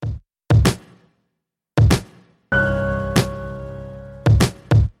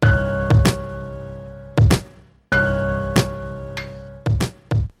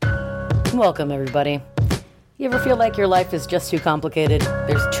welcome, everybody. You ever feel like your life is just too complicated?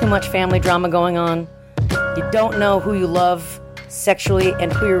 There's too much family drama going on? You don't know who you love sexually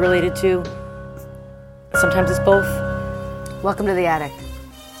and who you're related to? Sometimes it's both. Welcome to the attic.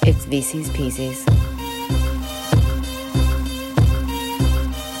 It's VC's Pieces.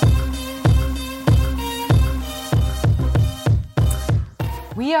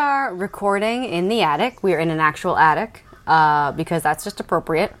 We are recording in the attic. We are in an actual attic because that's just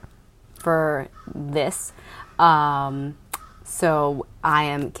appropriate for this. So I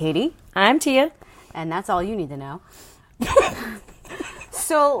am Katie. I'm Tia. And that's all you need to know.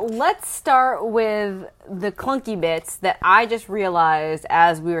 So let's start with the clunky bits that I just realized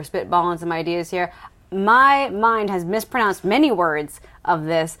as we were spitballing some ideas here. My mind has mispronounced many words of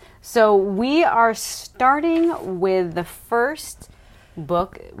this. So we are starting with the first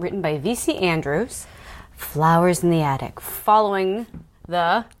book written by V.C. Andrews, Flowers in the Attic, following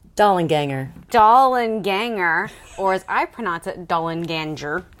the Dollenganger. Dollenganger, or as I pronounce it,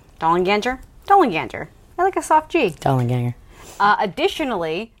 Dollenganger. Dollenganger? Dollenganger. I like a soft G. Dollenganger.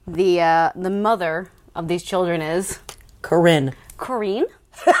 Additionally, the mother of these children is Corinne. Corinne.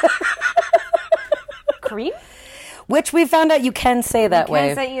 Corinne? Which we found out you can say that way.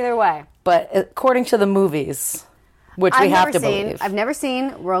 You can say either way. But according to the movies, which we have to believe. I've never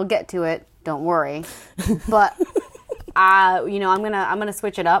seen. We'll get to it. Don't worry. But I'm gonna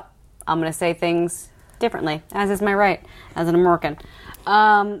switch it up. I'm gonna say things differently, as is my right as an American.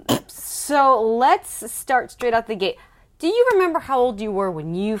 So let's start straight out the gate. Do you remember how old you were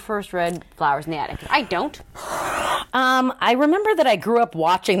when you first read Flowers in the Attic? I don't. I remember that I grew up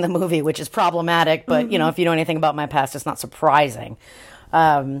watching the movie, which is problematic, but, if you know anything about my past, it's not surprising.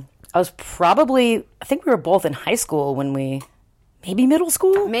 I was probably, I think we were both in high school when maybe middle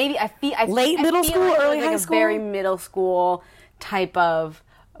school? Maybe, Late middle school, like early like high a school? very middle school type of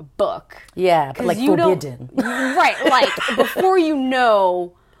book. Yeah, but like forbidden. Right, like before you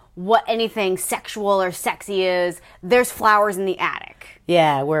know what anything sexual or sexy is, there's flowers in the attic.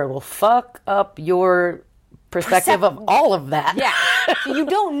 Yeah, where it will fuck up your perspective of all of that. Yeah. So you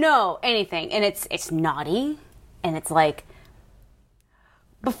don't know anything, and it's naughty, and it's like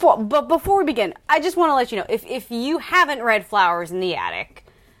before we begin, I just want to let you know, if you haven't read Flowers in the Attic,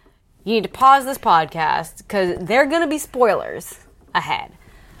 you need to pause this podcast because there are going to be spoilers ahead.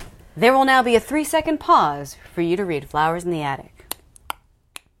 There will now be a 3-second pause for you to read Flowers in the Attic.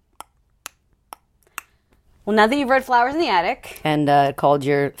 Well, now that you've read Flowers in the Attic... And called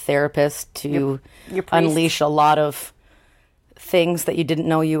your therapist to your priest. Unleash a lot of things that you didn't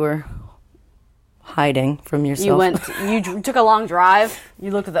know you were hiding from yourself. You took a long drive,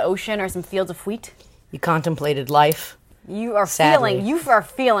 you looked at the ocean or some fields of wheat. You contemplated life. You are Sadly.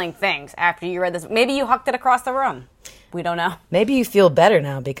 feeling things after you read this. Maybe you hucked it across the room. We don't know. Maybe you feel better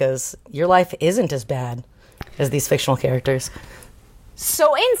now because your life isn't as bad as these fictional characters.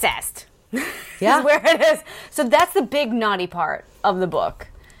 So incest. Yeah. Is where it is. So that's the big naughty part of the book.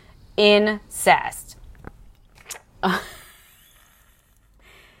 Incest. It's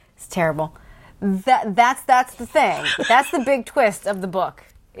terrible. That's the thing. That's the big twist of the book,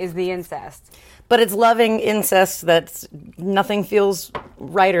 is the incest. But it's loving incest that nothing feels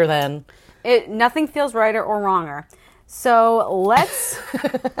righter than. Nothing feels righter or wronger. So let's...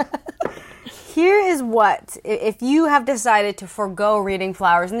 Here is what, if you have decided to forego reading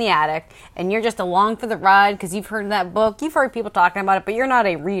Flowers in the Attic, and you're just along for the ride because you've heard that book, you've heard people talking about it, but you're not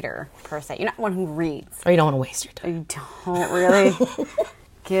a reader, per se. You're not one who reads. Or you don't want to waste your time. You don't really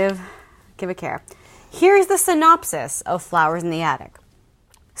give a care. Here's the synopsis of Flowers in the Attic.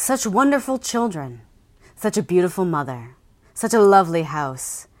 Such wonderful children, such a beautiful mother, such a lovely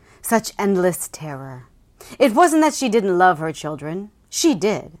house, such endless terror. It wasn't that she didn't love her children. She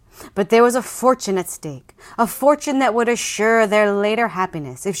did. But there was a fortune at stake, a fortune that would assure their later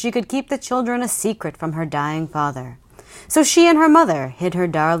happiness if she could keep the children a secret from her dying father. So she and her mother hid her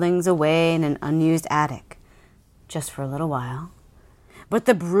darlings away in an unused attic, just for a little while. But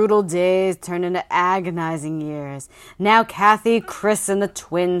the brutal days turned into agonizing years. Now Kathy, Chris, and the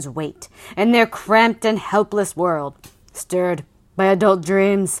twins wait in their cramped and helpless world, stirred by adult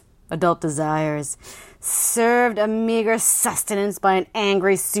dreams, adult desires, served a meager sustenance by an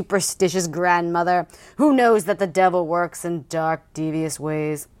angry, superstitious grandmother who knows that the devil works in dark, devious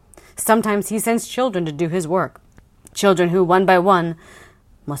ways. Sometimes he sends children to do his work, children who, one by one,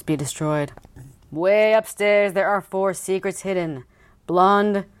 must be destroyed. Way upstairs there are 4 secrets hidden.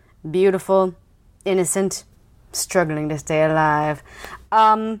 Blonde, beautiful, innocent, struggling to stay alive.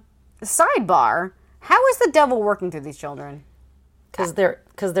 Sidebar, how is the devil working through these children? Because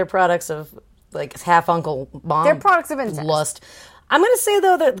they're products of like half uncle mom. They're products of incest. Lust. I'm going to say,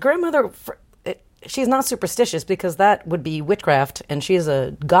 though, that grandmother, she's not superstitious because that would be witchcraft, and she is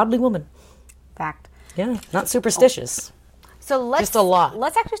a godly woman. Fact. Yeah, not superstitious. So let's Just a lot.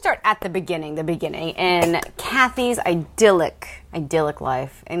 Let's actually start at the beginning, in Kathy's idyllic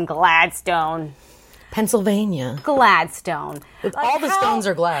life in Gladstone. Pennsylvania. Gladstone. All the stones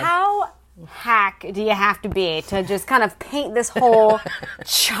are glad. How hack do you have to be to just kind of paint this whole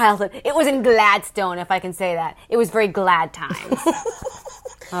childhood? It was in Gladstone, if I can say that. It was very glad times.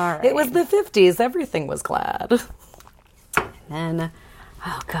 All right. It was the 50s. Everything was glad. And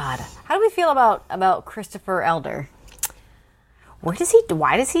oh God, how do we feel about Christopher Elder? Why does he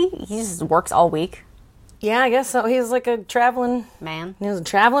just works all week? Yeah, I guess so. He's like a traveling Man. He was a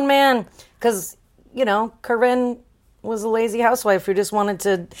traveling man. Because, Corinne was a lazy housewife who just wanted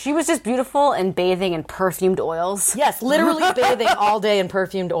to... She was just beautiful and bathing in perfumed oils. Yes, literally bathing all day in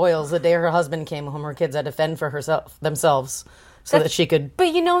perfumed oils. The day her husband came home, her kids had to fend for themselves so that she could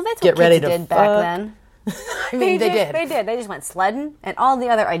But that's get what ready kids to did back then. I mean, they did. They did. They just went sledding and all the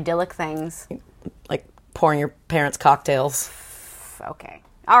other idyllic things. Like pouring your parents' cocktails. Okay.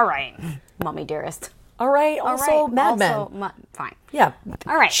 All right. Mommy dearest. All right. Also, Mad Men. Fine. Yeah.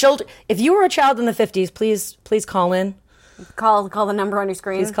 All right. If you were a child in the 50s, please call in. Call the number on your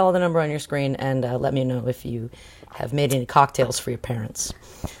screen. Please call the number on your screen and let me know if you have made any cocktails for your parents.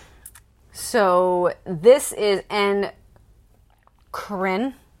 So this is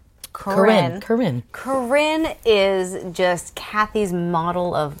Corinne is just Kathy's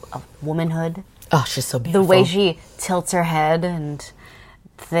model of womanhood. Oh, she's so beautiful. The way she tilts her head and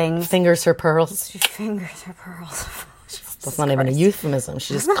things. Fingers her pearls. She fingers her pearls. That's not even a euphemism.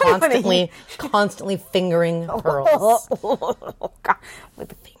 She's just constantly fingering pearls.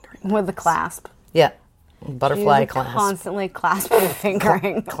 With the clasp. Yeah. Butterfly She's clasp. Constantly clasping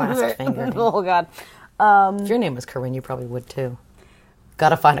fingering. Clasp fingering. Oh, God. If your name was Corinne, you probably would too.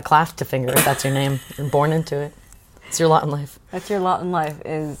 Gotta find a clasp to finger if that's your name. You're born into it. It's your lot in life. That's your lot in life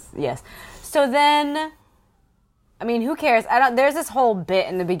is, yes. So then, I mean, who cares? There's this whole bit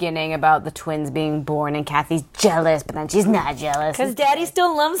in the beginning about the twins being born and Kathy's jealous, but then she's not jealous. Because Daddy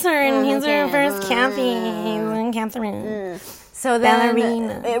still loves her and he's her first Kathy and Catherine. So then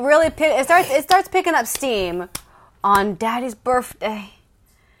Ballerina. it starts picking up steam on Daddy's birthday.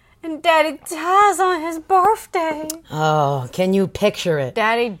 And Daddy dies on his birthday. Oh, can you picture it?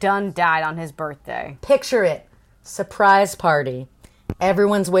 Daddy done died on his birthday. Picture it. Surprise party.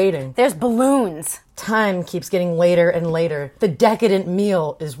 Everyone's waiting. There's balloons. Time keeps getting later and later. The decadent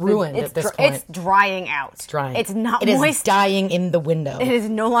meal is ruined at this point. It's drying out. It's drying. It's not moist. moist. It is dying in the window. It is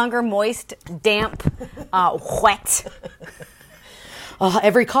no longer moist, damp, wet. Oh,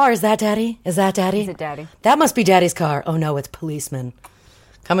 every car, is that Daddy? Is that Daddy? Is it Daddy? That must be Daddy's car. Oh no, it's policeman.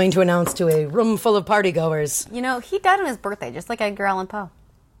 Coming to announce to a room full of partygoers. He died on his birthday, just like Edgar Allan Poe.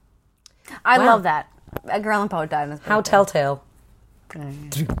 I love that. Edgar Allan Poe died on his birthday. How telltale.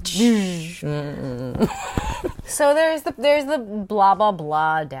 So there's the blah blah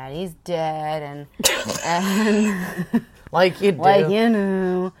blah. Daddy's dead and like you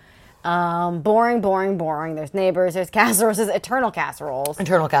do. Boring. There's neighbors. There's casseroles. There's eternal casseroles.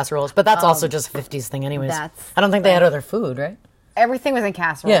 Internal casseroles, but that's also just a 50s thing, anyways. I don't think they had other food, right? Everything was in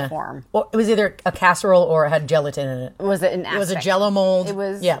casserole form. Well, it was either a casserole or it had gelatin in it. Was it an aspect? It was a Jello mold. It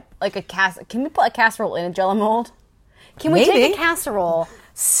was like a Can we put a casserole in a Jello mold? Can we Maybe. take a casserole,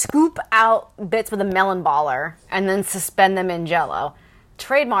 scoop out bits with a melon baller, and then suspend them in Jello?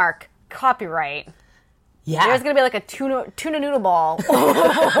 Trademark, copyright. Yeah. There's gonna be like a tuna noodle ball.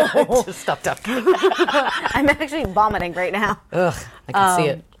 Just stop talking. I'm actually vomiting right now. Ugh, I can see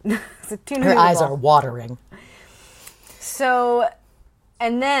it. It's a tuna Her noodle eyes ball. are watering. So,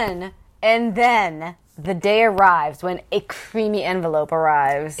 and then the day arrives when a creamy envelope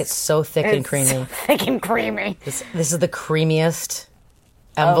arrives. It's so thick and creamy. So thick and creamy. This is the creamiest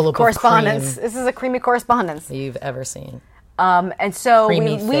envelope of correspondence. cream This is a creamy correspondence. you've ever seen. And so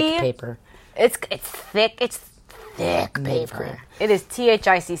Creamy, thick paper. It's thick. It's thick paper. It is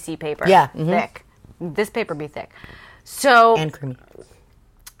THICC paper. Yeah, thick. This paper be thick. So And creamy.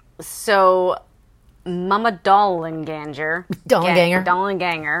 Mama Dollenganger.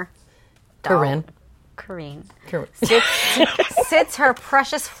 Dollenganger. Corinne. Sits her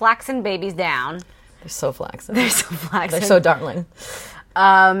precious flaxen babies down. They're so flaxen. They're so flaxen. They're so darling.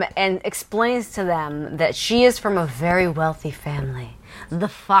 And explains to them that she is from a very wealthy family, the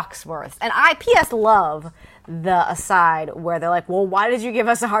Foxworths. And I, P.S., love the aside where they're like, well, why did you give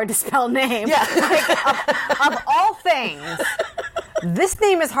us a hard-to-spell name? Yeah. Of all things, this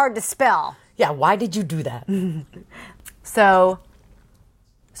name is hard to spell. Yeah, why did you do that? So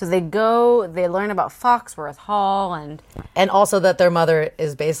So they go, they learn about Foxworth Hall, and also that their mother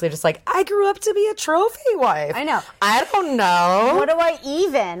is basically just like, I grew up to be a trophy wife. I know. I don't know. what do I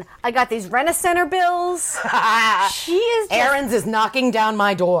even? I got these Rent-A-Center bills. She is just, Aaron's is knocking down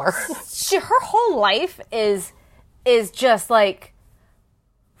my door. her whole life is just like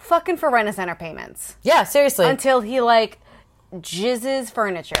fucking for Rent-A-Center payments. Yeah, seriously. Until he like jizzes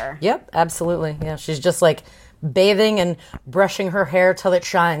furniture. Yep, absolutely. Yeah, she's just like bathing and brushing her hair till it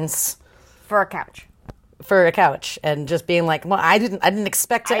shines For a couch. for a couch, and just being like, well, I didn't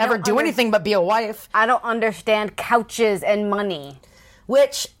expect to I ever don't do anything but be a wife. I don't understand couches and money.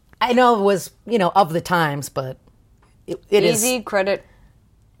 Which I know was, of the times, but it is Easy credit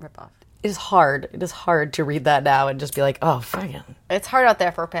ripoff. it is hard. It is hard to read that now and just be like, oh, fucking. It's hard out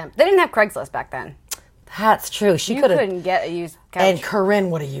there for a pimp. They didn't have Craigslist back then. That's true. She You could have. couldn't get a used couch. And Corinne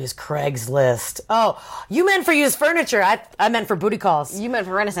would have used Craigslist. Oh, you meant for used furniture. I meant for booty calls. You meant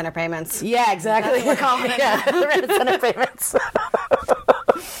for Rent-A-Center payments. Yeah, exactly. That's what we're calling it. Yeah, the Rent-A-Center payments.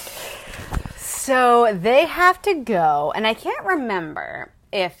 So they have to go, and I can't remember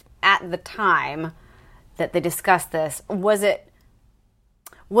if at the time that they discussed this, was it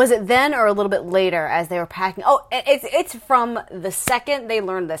then or a little bit later as they were packing? Oh, it's from the second they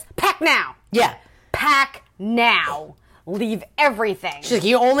learned this. Pack now! Yeah. Pack now! Leave everything. She's like,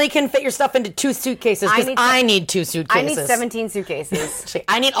 you only can fit your stuff into 2 suitcases because I need 2 I suitcases. need 17 suitcases. She's like,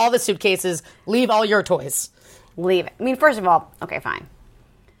 I need all the suitcases. Leave all your toys. Leave it. I mean, first of all, okay, fine.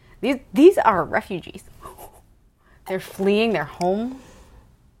 These are refugees. They're fleeing their home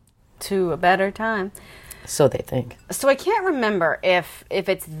to a better time. So they think. So I can't remember if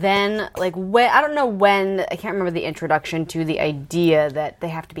it's then, like, when, I don't know when, I can't remember the introduction to the idea that they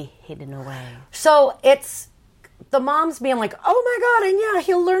have to be hidden away. So it's the mom's being like, oh my God, and yeah,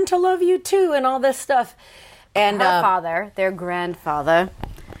 he'll learn to love you too, and all this stuff. And Her father, their grandfather,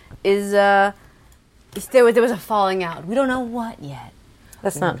 is, there was a falling out. We don't know what yet.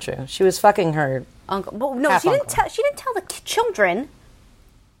 that's not true. She was fucking her Uncle, but no, half she didn't uncle. tell. She didn't tell the children.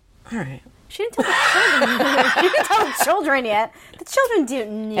 All right. She didn't tell the children. She didn't tell the children yet. The children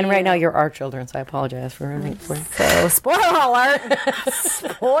didn't know. And right now you're our children, so I apologize for ruining it for you. So, spoiler alert.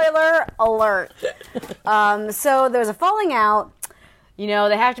 Spoiler alert. So there was a falling out. They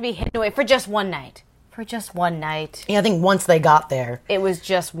have to be hidden away for just one night. For just one night. Yeah, I think once they got there, It was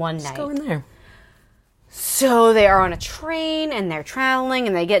just one night. go in there. So they are on a train and they're traveling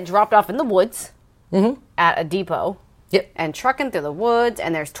and they get dropped off in the woods at a depot. Yep. And trucking through the woods,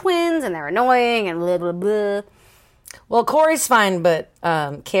 and there's twins, and they're annoying, and blah, blah, blah. Well, Corey's fine, but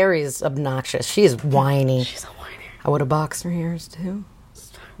Carrie's obnoxious. She's whiny. She's a whiner. I would have boxed her ears too.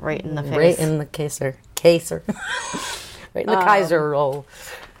 Right in the face. Right in the Kaiser. Right in the Kaiser roll.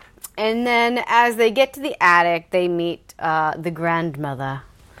 And then as they get to the attic, they meet the grandmother.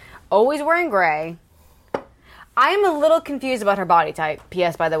 Always wearing gray. I am a little confused about her body type.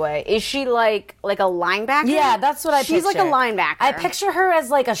 P.S. By the way, is she like a linebacker? Yeah, that's what I picture. She's like a linebacker. I picture her as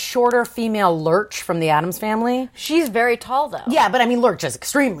like a shorter female Lurch from the Addams Family. She's very tall though. Yeah, but I mean Lurch is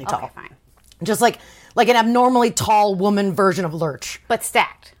extremely tall. Okay, fine. Just like an abnormally tall woman version of Lurch. But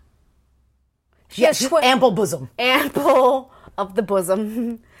stacked. She Yeah, has she's ample bosom. ample of the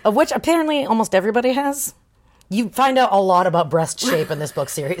bosom. Of which apparently almost everybody has. You find out a lot about breast shape in this book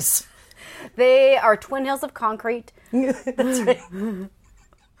series. They are twin hills of concrete. That's right. Did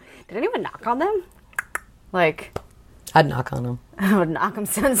anyone knock on them? Like, I'd knock on him. I would knock them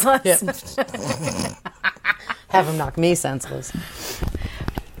senseless. Yep. Have him knock me senseless.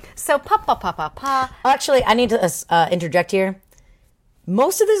 So, pa. Actually, I need to interject here.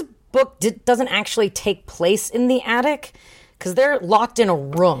 Most of this book doesn't actually take place in the attic because they're locked in a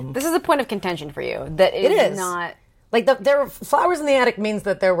room. This is a point of contention for you. That It is not. like there were flowers in the attic means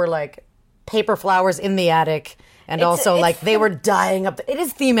that there were like paper flowers in the attic, and also it's like they were dying up. It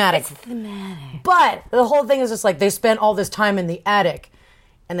is thematic. It's thematic. But the whole thing is just like they spent all this time in the attic,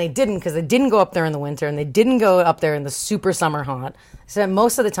 and they didn't because they didn't go up there in the winter, and they didn't go up there in the super summer hot. They spent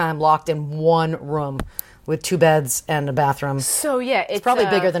most of the time locked in one room with 2 beds and a bathroom. So yeah, it's Probably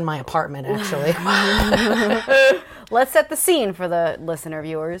bigger than my apartment, actually. Let's set the scene for the listener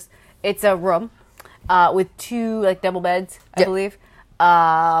viewers. It's a room with 2 like double beds, I Yep. believe,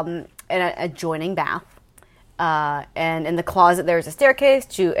 and an adjoining bath. And in the closet, there's a staircase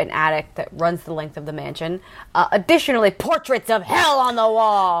to an attic that runs the length of the mansion. Additionally, portraits of hell on the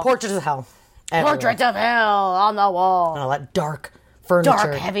wall. Portraits of hell. Everywhere. Portraits of hell on the wall. And all that dark furniture.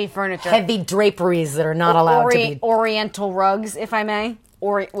 Dark, heavy furniture. Heavy draperies that are not allowed to be. Oriental rugs, if I may.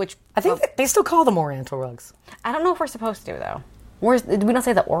 Which I think they still call them Oriental rugs. I don't know if we're supposed to though. We don't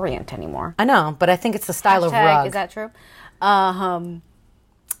say the Orient anymore. I know, but I think it's the style of Hashtag, rug. is that true?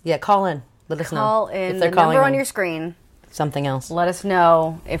 Yeah, call in. Let us know. Call in if they're the calling number on your screen. something else. Let us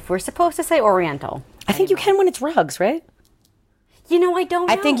know if we're supposed to say Oriental. I think you can when it's rugs, right? You know, I don't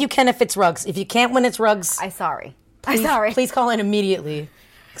know. I think you can if it's rugs. If you can't when it's rugs, I'm sorry. please call in immediately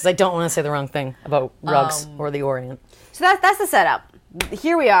because I don't want to say the wrong thing about rugs or the Orient. So that's the setup.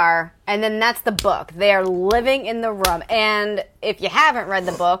 Here we are, and then that's the book. They are living in the room. And if you haven't read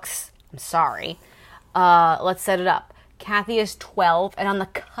the books, I'm sorry. Let's set it up. Kathy is 12 and on the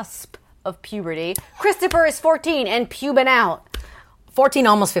cusp of puberty. Christopher is 14 and pubing out. 14,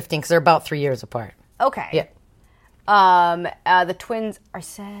 almost 15, because they're about 3 years apart. Okay. Yeah. The twins are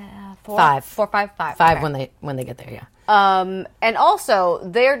four? Five. 4, 5, 5. Five Okay. when they get there, yeah. And also,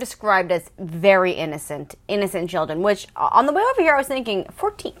 they're described as very innocent children, which on the way over here, I was thinking,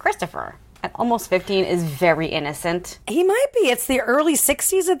 14, Christopher, at almost 15, is very innocent. He might be. It's the early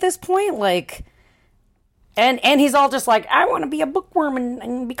 60s at this point, like... And he's all just like, I want to be a bookworm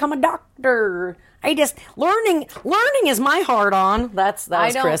and become a doctor. Learning is my hard on. That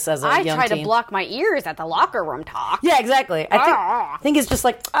was Chris as a young teen. I try to block my ears at the locker room talk. Yeah, exactly. I think it's just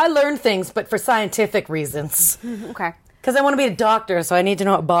like, I learn things, but for scientific reasons. Okay. Because I want to be a doctor, so I need to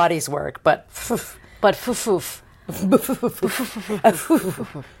know how bodies work, but...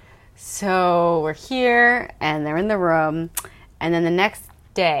 So we're here, and they're in the room, and then the next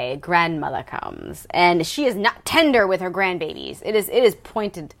day, grandmother comes, and she is not tender with her grandbabies. It is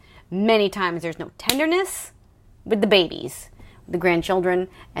pointed many times. There's no tenderness with the babies, the grandchildren,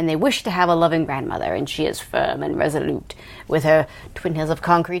 and they wish to have a loving grandmother, and she is firm and resolute with her twin heels of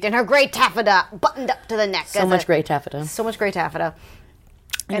concrete and her gray taffeta buttoned up to the neck. So much gray taffeta. So much gray taffeta.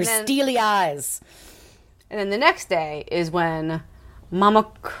 And her steely eyes. And then the next day is when Mama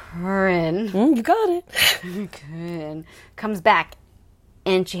Corinne you got it. Corinne comes back,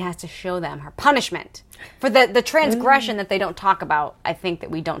 and she has to show them her punishment for the transgression that they don't talk about. I think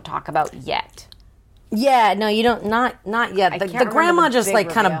that we don't talk about yet. Yeah, no, you don't. Not yet. The grandma just like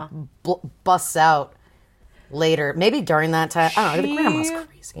kind of busts out later. Maybe during that time. I don't know. The grandma's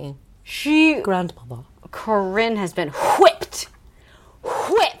crazy. Grandmother Corinne has been whipped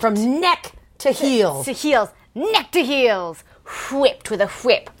from neck to heels. Neck to heels, whipped with a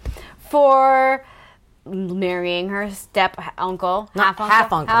whip for marrying her step uncle,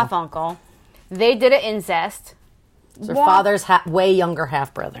 half uncle. They did an incest. It's her father's way younger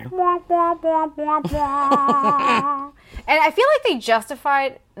half brother. And I feel like they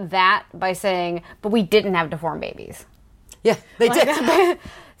justified that by saying, but we didn't have deformed babies. Yeah, they did.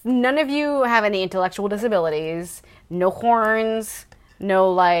 None of you have any intellectual disabilities, no horns,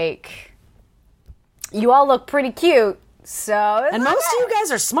 no you all look pretty cute. So and most of you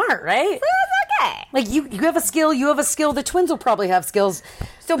guys are smart, right? So it's okay. Like you have a skill. You have a skill. The twins will probably have skills.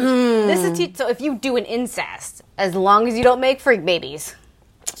 So this is so if you do an incest, as long as you don't make freak babies,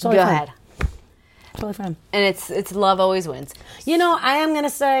 go ahead. Totally fine. And it's love always wins. You know, I am gonna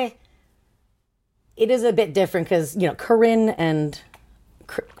say it is a bit different because Corinne and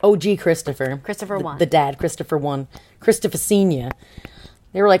OG Christopher 1, the dad, Christopher 1, Christopher Senior.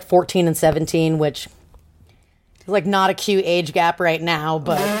 They were like 14 and 17, which. Like not a cute age gap right now,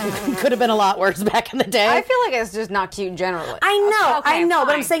 but could have been a lot worse back in the day. I feel like it's just not cute generally. I know,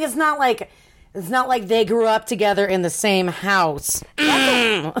 but I'm saying it's not like they grew up together in the same house.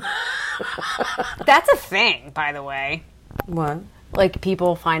 That's a thing, by the way. What? Like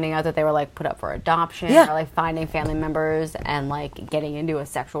people finding out that they were like put up for adoption, or like finding family members and like getting into a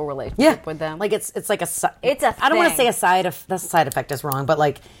sexual relationship with them. Like it's like it's a I don't want to say a side effect is wrong, but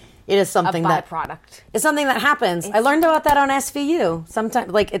like. It is something it's something that happens. I learned about that on SVU.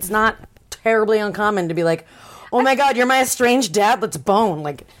 Sometimes, like, it's not terribly uncommon to be like, "Oh my God, you're my estranged dad. Let's bone."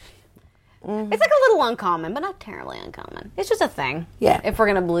 Like, it's like a little uncommon, but not terribly uncommon. It's just a thing. Yeah. If we're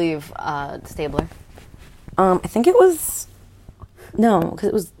gonna believe Stabler. I think it was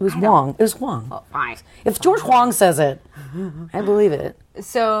because it was Huang. It was Huang. Oh, fine. If George Huang says it, I believe it.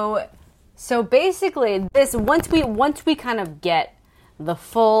 So basically, this once we kind of get the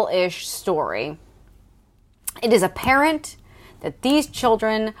full-ish story, it is apparent that these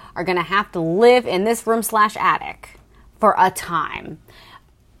children are going to have to live in this room/attic for a time.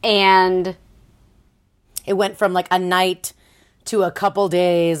 And it went from like a night to a couple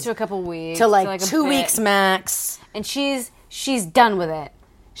days to a couple weeks to like 2 weeks max. And she's done with it.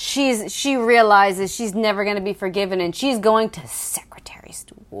 She realizes she's never going to be forgiven, and she's going to secretary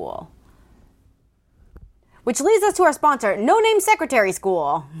school. Which leads us to our sponsor, No Name Secretary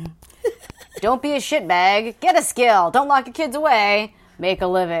School. Don't be a shitbag. Get a skill. Don't lock your kids away. Make a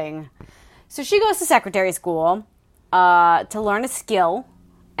living. So she goes to secretary school to learn a skill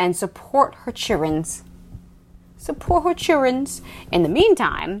and support her children's So poor her childrens. In the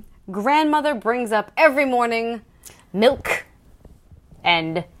meantime, grandmother brings up every morning milk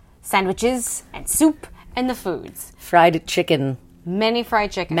and sandwiches and soup and the foods. Fried chicken. Many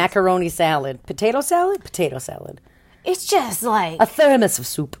fried chickens. Macaroni salad. Potato salad? Potato salad. It's just like A thermos of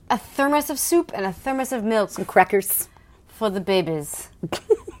soup. a thermos of soup and a thermos of milk Some crackers. for the babies.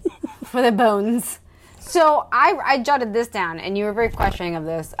 For the bones. So I jotted this down, and you were very questioning of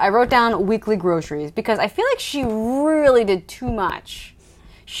this. I wrote down weekly groceries because I feel like she really did too much.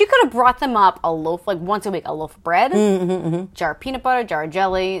 She could have brought them up a loaf, like once a week, a loaf of bread, jar of peanut butter, jar of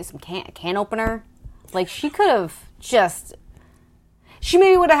jelly, some can opener. Like she could have just. She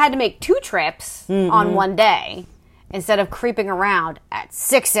maybe would have had to make 2 trips on one day instead of creeping around at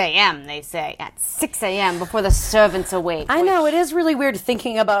 6 a.m., they say. At 6 a.m. before the servants awake. I know, it is really weird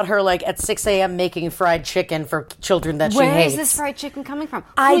thinking about her like at 6 a.m. making fried chicken for children that she Where hates. is this fried chicken coming from?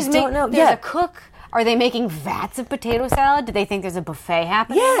 I Who's don't know. There's Yeah. a cook. Are they making vats of potato salad? Do they think there's a buffet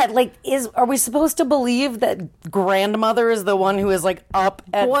happening? Yeah, like, are we supposed to believe that grandmother is the one who is like up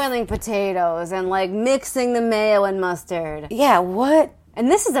at... Boiling potatoes and like mixing the mayo and mustard. Yeah, what?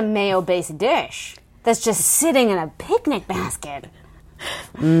 And this is a mayo-based dish that's just sitting in a picnic basket.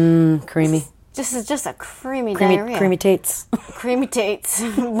 Creamy. This is just a creamy diarrhea. Creamy tates. Creamy tates.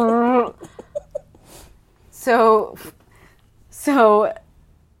 so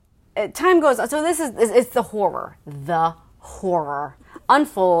time goes on. So it's the horror. The horror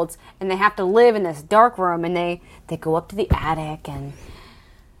unfolds, and they have to live in this dark room, and they go up to the attic, and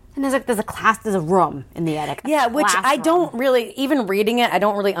there's a room in the attic. Yeah, which I Classroom. don't really, even reading it, I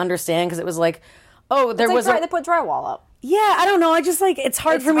don't really understand because it was like, oh, there was they put drywall up. Yeah, I don't know. I just like, it's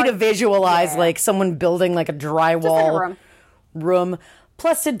hard for me to visualize like someone building like a drywall room.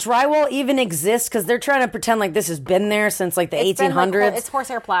 Plus, did drywall even exist? Because they're trying to pretend like this has been there since like the 1800s. It's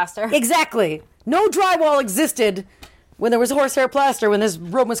horsehair plaster. Exactly. No drywall existed when there was horsehair plaster, when this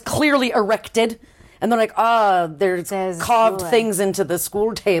room was clearly erected. And they're like, there's carved schooling. things into the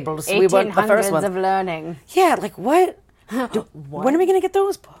school tables. We want the first one. of learning. Yeah, like what? When are we going to get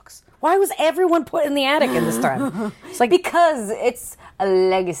those books? Why was everyone put in the attic in this time? It's like Because it's a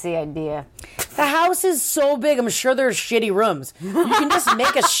legacy idea. the house is so big. I'm sure there's shitty rooms. You can just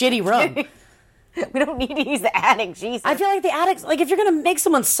make a shitty room. We don't need to use the attic, Jesus. I feel like the attics, like if you're going to make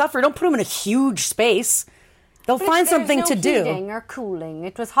someone suffer, don't put them in a huge space. They'll find something to do. Heating or cooling.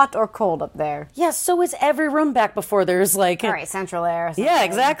 It was hot or cold up there. Yeah, so is every room back before there's like... All right, central air. Or Yeah,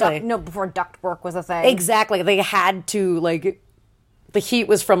 exactly. before ductwork was a thing. Exactly. They had to, like... The heat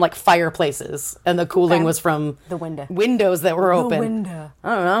was from, like, fireplaces, and the cooling was from... The window. Windows that were open. window.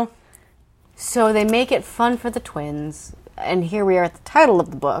 I don't know. So they make it fun for the twins, and here we are at the title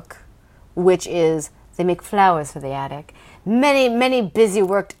of the book, which is They Make Flowers for the Attic. Many, many busy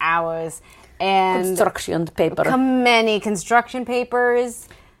worked hours, and... Construction paper. Many construction papers.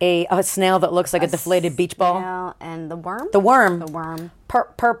 A snail that looks like a deflated beach ball. Snail and the worm? The worm. The worm.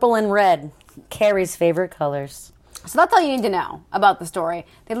 Purple and red. Carrie's favorite colors. So that's all you need to know about the story.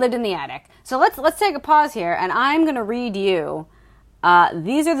 They lived in the attic. So let's take a pause here, and I'm going to read you.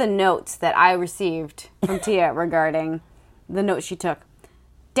 These are the notes that I received from Tia regarding the notes she took.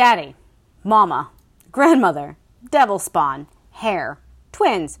 Daddy, Mama, Grandmother, Devil Spawn, Hair,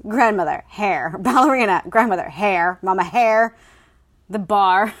 Twins, Grandmother, Hair, Ballerina, Grandmother, Hair, Mama, Hair, The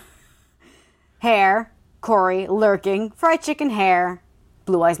Bar, Hair, Corey, Lurking, Fried Chicken, Hair,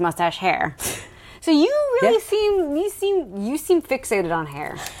 Blue Eyes Mustache, Hair. So you really seem fixated on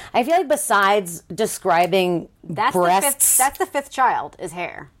hair. I feel like besides describing breasts... That's the fifth child, is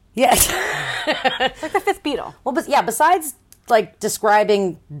hair. Yes. It's like the fifth beetle. Well, but yeah, besides like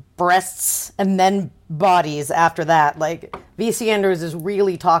describing breasts and then bodies after that, like V.C. Andrews is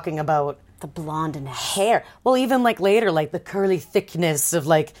really talking about The blonde and hair. Well, even like later, like the curly thickness of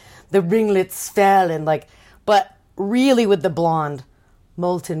like the ringlets fell and like, but really with the blonde,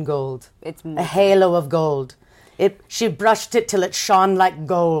 molten gold. It's a halo of gold. She brushed it till it shone like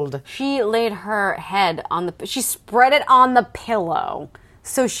gold. She laid her head she spread it on the pillow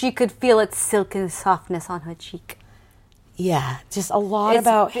so she could feel its silken softness on her cheek. Yeah, just a lot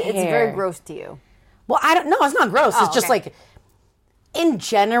about hair. It's very gross to you. Well, I don't know. It's not gross. It's just like, in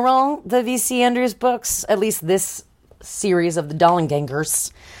general, the V.C. Andrews books, at least this series of the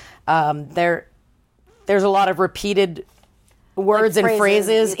Dollengangers, there's a lot of repeated words and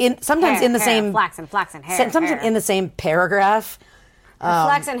phrases sometimes in the same flaxen hair. Sometimes hair. in the same paragraph.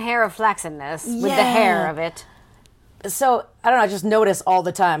 Flaxen hair of flaxenness with the hair of it. So I don't know. I just notice all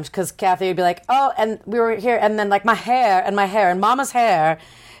the time because Kathy would be like, "Oh, and we were here, and then like my hair and Mama's hair,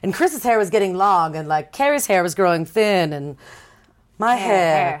 and Chris's hair was getting long, and like Carrie's hair was growing thin, and my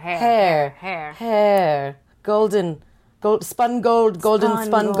hair. golden spun gold, golden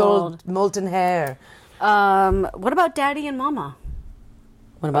spun gold, molten hair. What about Daddy and Mama?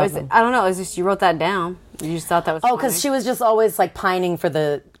 What about them? I don't know. It's just you wrote that down. You just thought that was Oh, because she was just always like pining for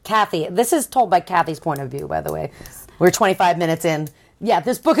the Kathy. This is told by Kathy's point of view, by the way. We're 25 minutes in. Yeah,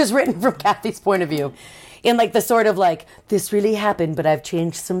 this book is written from Kathy's point of view. In like the sort of like, this really happened, but I've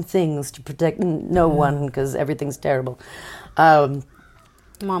changed some things to protect no one because everything's terrible.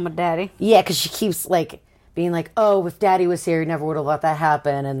 Mama, Daddy. Yeah, because she keeps like being like, oh, if Daddy was here, he never would have let that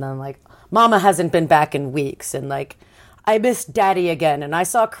happen. And then like, Mama hasn't been back in weeks. And like, I missed Daddy again. And I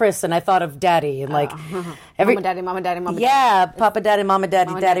saw Chris and I thought of Daddy. And like, Mama, Daddy, Mama, Daddy, Mama, Daddy. Yeah, Papa, Daddy, Mama, Daddy,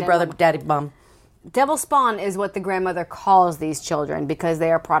 Mama, Daddy, Daddy, brother, Mama. Daddy, Mom. Devil spawn is what the grandmother calls these children because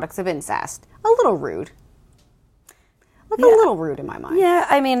they are products of incest. A little rude. A little rude in my mind. Yeah,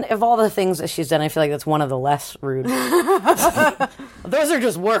 I mean, of all the things that she's done, I feel like that's one of the less rude. Those are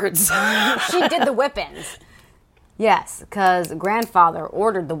just words. She did the whippings. Yes, because grandfather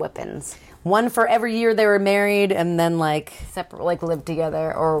ordered the whippings. One for every year they were married, and then like Separate, like lived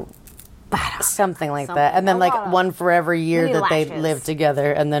together or something like that, and then like one for every year many that they lashes. lived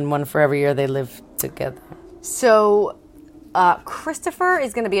together, and then one for every year they lived together. So, Christopher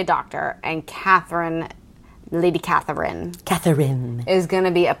is going to be a doctor, and Catherine, Lady Catherine, is going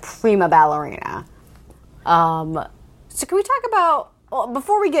to be a prima ballerina. So can we talk about, well,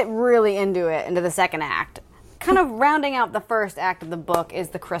 before we get really into the second act, kind of rounding out the first act of the book is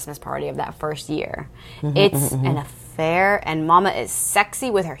the Christmas party of that first year. It's an affair, and Mama is sexy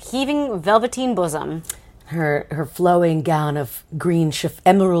with her heaving velveteen bosom. Her flowing gown of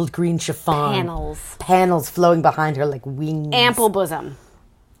emerald green chiffon. Panels flowing behind her like wings. Ample bosom.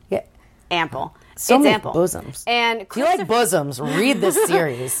 Yeah. Ample. So it's many ample. bosoms. And If you like bosoms, read this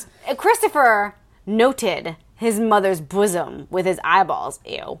series. Christopher noted his mother's bosom with his eyeballs.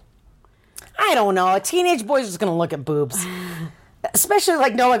 Ew. I don't know. A teenage boy's just going to look at boobs. Especially,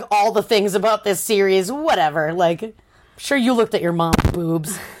 like, knowing all the things about this series. Whatever. Like, I'm sure you looked at your mom's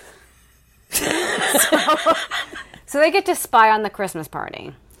boobs. So they get to spy on the Christmas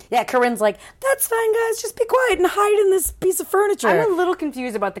party. Yeah, Corinne's like, that's fine, guys. Just be quiet and hide in this piece of furniture. I'm a little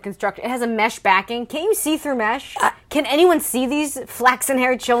confused about the construction. It has a mesh backing. Can't you see through mesh? Can anyone see these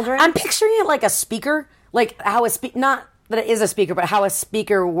flaxen-haired children? I'm picturing it like a speaker. Like, how not that it is a speaker, but how a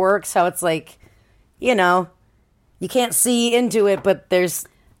speaker works. How it's like, you know, you can't see into it, but there's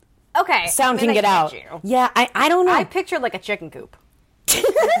okay. sound can get out. You. Yeah, I don't know. I pictured like a chicken coop.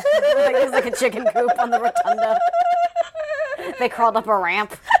 It's like a chicken coop on the rotunda. They crawled up a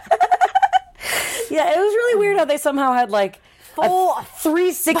ramp. Yeah, it was really weird how they somehow had like Full a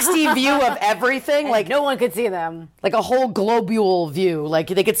 360 view of everything. Like no one could see them. Like a whole globule view. Like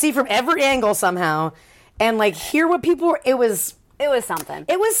they could see from every angle somehow. And like hear what people were. It was something.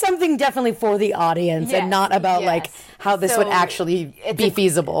 It was something definitely for the audience and not about like how this would actually be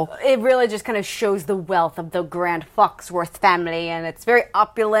feasible. It really just kind of shows the wealth of the Grand Foxworth family, and it's very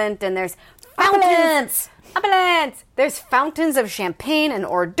opulent, and there's fountains. Opulence! There's fountains of champagne and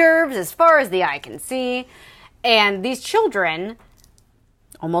hors d'oeuvres as far as the eye can see. And these children,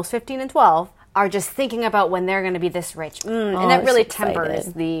 almost 15 and 12, are just thinking about when they're going to be this rich. And that really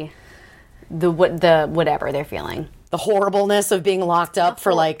tempers the whatever they're feeling. The horribleness of being locked up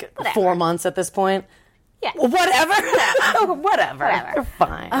for like 4 months at this point. Yeah. Whatever. Whatever. You're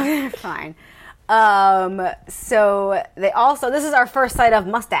fine. Fine. So they also, this is our first sight of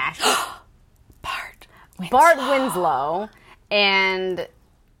Mustache. Bart Winslow, and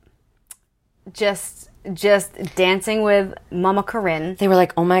just dancing with Mama Corinne. They were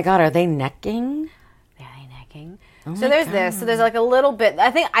like, oh my God, are they necking? Are they necking? So there's this. So there's like a little bit.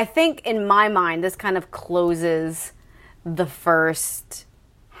 I think in my mind, this kind of closes the first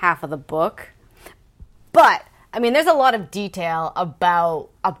half of the book. But I mean, there's a lot of detail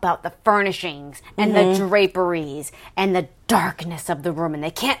about the furnishings and the draperies and the darkness of the room, and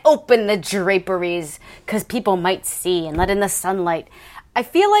they can't open the draperies because people might see and let in the sunlight. I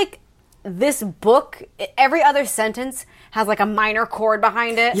feel like this book, every other sentence has like a minor chord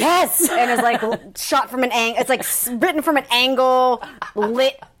behind it. Yes, and it's like shot from an angle. It's like written from an angle,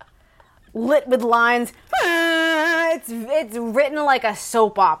 lit with lines. It's written like a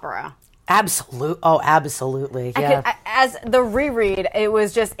soap opera. Absolutely. Yeah. As the reread, it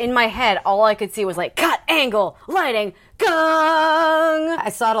was just in my head. All I could see was like cut, angle, lighting, gong. I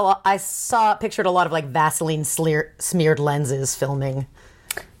saw it a lot. Pictured a lot of like Vaseline smeared lenses filming.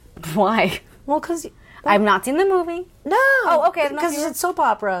 Why? Well, because I've not seen the movie. No. Oh, okay. Because it's soap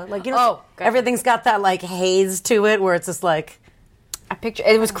opera. Like gotcha. Everything's got that like haze to it, where it's just like I picture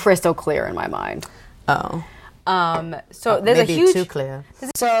it was crystal clear in my mind. Oh. So there's maybe a huge too clear.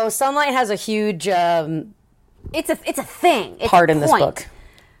 So Sunlight has a huge it's a thing. It's part a in this point. book.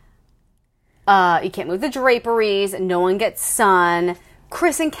 You can't move the draperies. No one gets sun.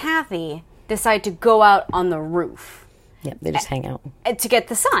 Chris and Kathy decide to go out on the roof. Yep, they just hang out. To get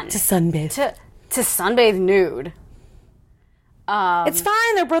the sun. To sunbathe. To sunbathe nude. It's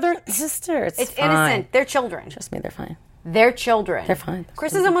fine. They're brother and sister. It's fine. Innocent. They're children. Trust me, they're fine. They're children. They're fine.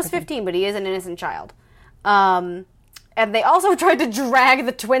 Chris is almost 15, but he is an innocent child. And they also tried to drag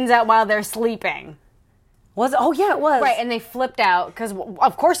the twins out while they're sleeping. Was it? Oh, yeah, it was. Right, and they flipped out, because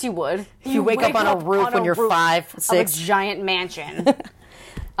of course you would. You wake up on a roof when you're 5, 6. Of a giant mansion.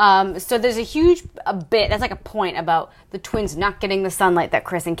 So there's a huge bit, that's like a point about the twins not getting the sunlight that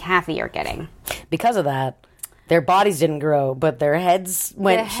Chris and Kathy are getting. Because of that, their bodies didn't grow, but their heads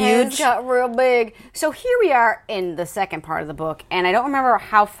went huge. Their heads got real big. So here we are in the second part of the book, and I don't remember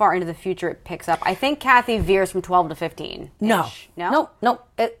how far into the future it picks up. I think Kathy veers from 12 to 15. No.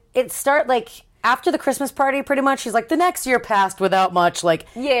 It start like after the Christmas party, pretty much. She's like, the next year passed without much, like...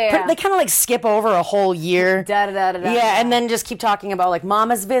 Yeah. They kind of like skip over a whole year. Da-da-da-da-da. Yeah, and then just keep talking about like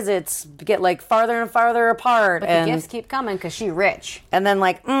Mama's visits get like farther and farther apart. But and the gifts keep coming because she's rich. And then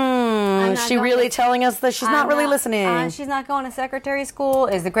like, is she really telling us that she's not really listening? She's not going to secretary school.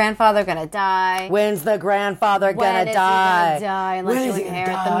 Is the grandfather going to die? When's the grandfather When gonna is die? he going to die? Unless When you is he gonna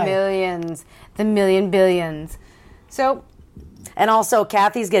inherit die? the millions. The million billions. So... And also,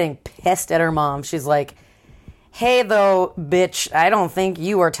 Kathy's getting pissed at her mom. She's like, hey, though, bitch, I don't think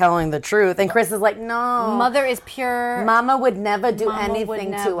you are telling the truth. And Chris is like, no. Mother is pure. Mama would never do Mama would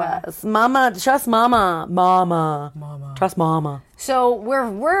anything to never. us. Mama, trust Mama. Mama. Trust Mama. So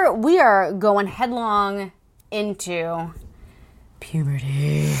we are going headlong into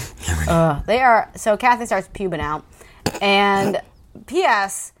puberty. So Kathy starts pubing out. And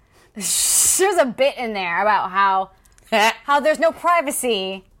P.S. there's a bit in there about how there's no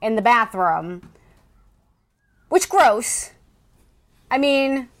privacy in the bathroom. Which gross. I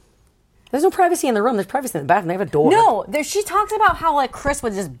mean... There's no privacy in the room. There's privacy in the bathroom. They have a door. No, she talks about how like Chris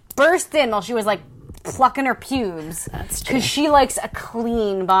would just burst in while she was like plucking her pubes. That's true. Because she likes a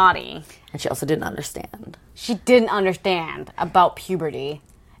clean body. And she also didn't understand. She didn't understand about puberty.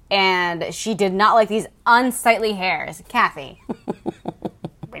 And she did not like these unsightly hairs. Kathy.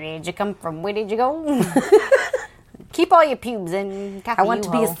 Where did you come from? Where did you go? Keep all your pubes in, Kathy. I want to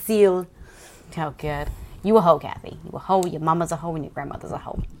be a seal. Oh, good. You a hoe, Kathy. You a hoe. Your mama's a hoe and your grandmother's a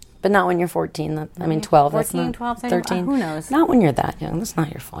hoe. But not when you're 14. 12. 14, 12, 13. Who knows? Not when you're that young. That's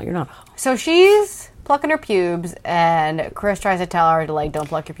not your fault. You're not a hoe. So she's plucking her pubes, and Chris tries to tell her to, like, don't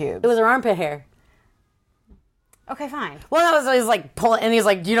pluck your pubes. It was her armpit hair. Okay, fine. Well, that was, he's like, pulling, and he's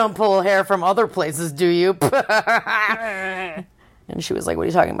like, you don't pull hair from other places, do you? And she was like, what are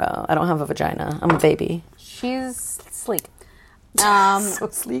you talking about? I don't have a vagina. I'm a baby. She's sleek. So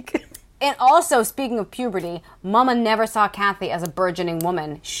sleek. And also, speaking of puberty, Mama never saw Kathy as a burgeoning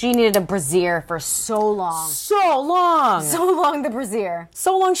woman. She needed a brassiere for so long. So long. So long, the brassiere.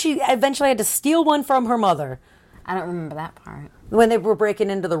 So long she eventually had to steal one from her mother. I don't remember that part. When they were breaking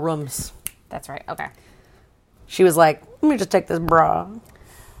into the rooms. That's right, okay. She was like, let me just take this bra.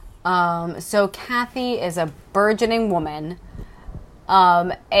 So Kathy is a burgeoning woman.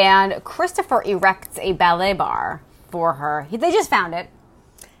 And Christopher erects a ballet bar for her. They just found it.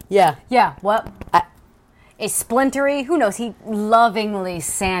 Yeah. Yeah, what? A splintery, who knows, he lovingly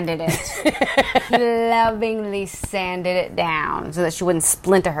sanded it. Lovingly sanded it down so that she wouldn't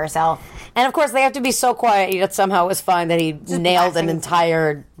splinter herself. And of course, they have to be so quiet that somehow it was fine that he nailed an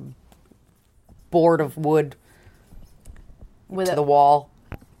entire board of wood to the wall.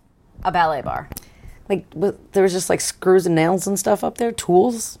 A ballet bar. Like, there was just like screws and nails and stuff up there,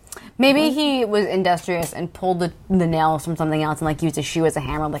 tools. Maybe he was industrious and pulled the nails from something else and like used a shoe as a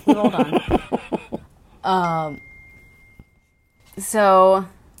hammer. Like, hold on. So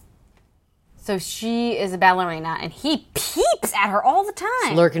she is a ballerina and he peeps at her all the time.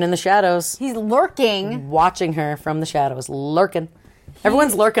 He's lurking in the shadows. He's lurking. Watching her from the shadows. Lurking.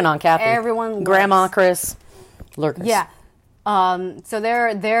 Everyone's lurking on Kathy. Everyone Grandma, lurks. Chris. Lurkers. Yeah. So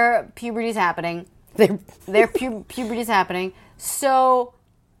their puberty's happening. Their puberty's happening. So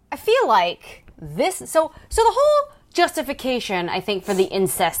I feel like this. So the whole justification, I think, for the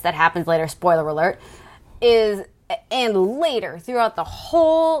incest that happens later. Spoiler alert. Is and later throughout the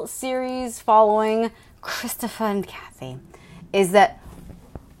whole series following Christopher and Kathy, is that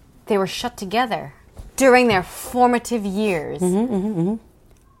they were shut together during their formative years, and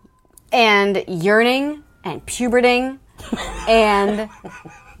yearning and puberting.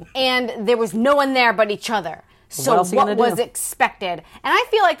 And there was no one there but each other. So what was expected? And I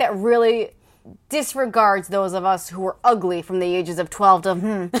feel like that really disregards those of us who were ugly from the ages of 12 to, We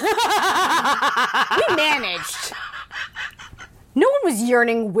managed. No one was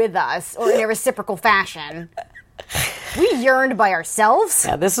yearning with us or in a reciprocal fashion. We yearned by ourselves.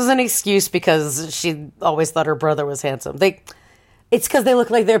 Yeah, this was an excuse because she always thought her brother was handsome. It's because they look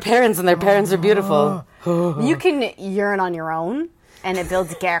like their parents and their parents are beautiful. You can yearn on your own and it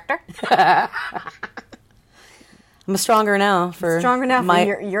builds a character. I'm stronger now for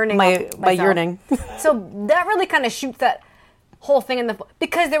yearning. My yearning. So that really kind of shoots that whole thing in the...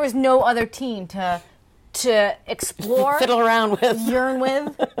 Because there was no other teen to explore. Fiddle around with. Yearn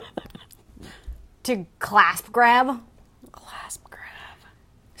with. To clasp grab.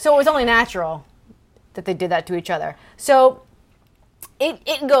 So it was only natural that they did that to each other. So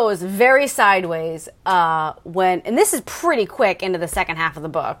it goes very sideways and this is pretty quick into the second half of the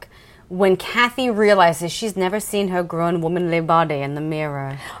book, when Kathy realizes she's never seen her grown womanly body in the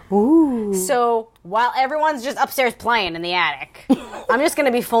mirror. Ooh. So while everyone's just upstairs playing in the attic, I'm just going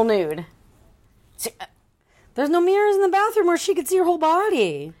to be full nude. There's no mirrors in the bathroom where she could see her whole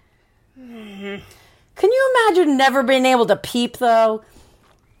body. Mm-hmm. Can you imagine never being able to peep, though?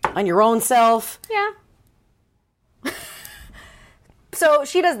 On your own self? Yeah. So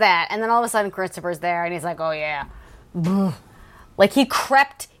she does that, and then all of a sudden Christopher's there, and he's like, oh yeah. Like he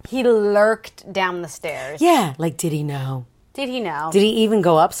lurked down the stairs. Yeah, like did he know? Did he know? Did he even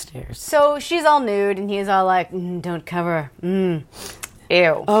go upstairs? So she's all nude, and he's all like, don't cover. Ew.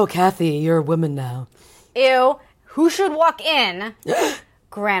 Oh, Kathy, you're a woman now. Ew. Who should walk in?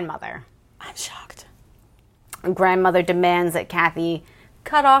 Grandmother. I'm shocked. Grandmother demands that Kathy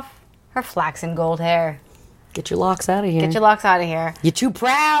cut off her flaxen gold hair. Get your locks out of here. Get your locks out of here. You're too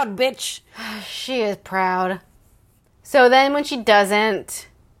proud, bitch. She is proud. So then when she doesn't,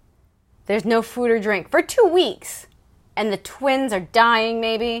 there's no food or drink for 2 weeks. And the twins are dying,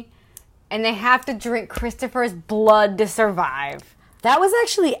 maybe. And they have to drink Christopher's blood to survive. That was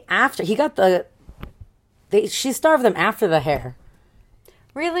actually after. He got she starved them after the hair.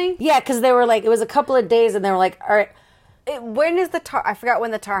 Really? Yeah, because they were like, it was a couple of days and they were like, all right. When is the tar? I forgot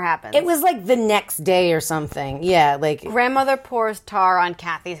when the tar happens. It was like the next day or something. Yeah, like... Grandmother pours tar on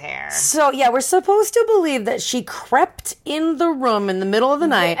Kathy's hair. So, yeah, we're supposed to believe that she crept in the room in the middle of the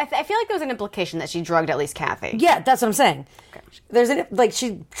night. I feel like there was an implication that she drugged at least Kathy. Yeah, that's what I'm saying. Okay.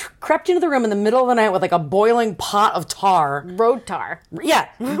 She crept into the room in the middle of the night with like a boiling pot of tar. Road tar. Yeah.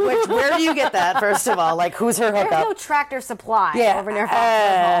 Where do you get that, first of all? Like, who's her hookup? There's no Tractor Supply over near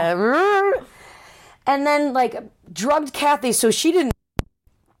and then, like, drugged Kathy, so she didn't...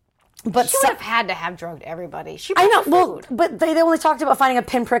 But she would have had to have drugged everybody. I know, well, but they only talked about finding a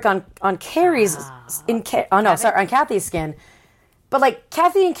pinprick on Carrie's... on Kathy's skin. But, like,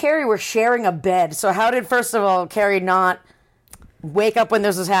 Kathy and Carrie were sharing a bed, so how did, first of all, Carrie not wake up when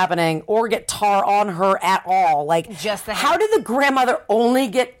this was happening or get tar on her at all? Like, how did the grandmother only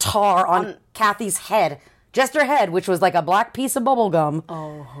get tar on Kathy's head? Just her head, which was like a black piece of bubble gum.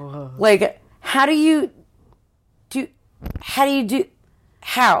 Oh. Like... How?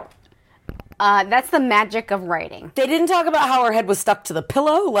 That's the magic of writing. They didn't talk about how her head was stuck to the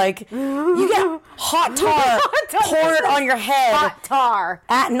pillow. Like, you get hot tar poured on your head. Hot tar.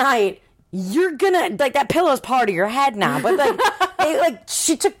 At night. You're gonna, like, that pillow's part of your head now. But, like,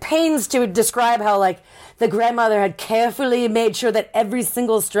 she took pains to describe how, like, the grandmother had carefully made sure that every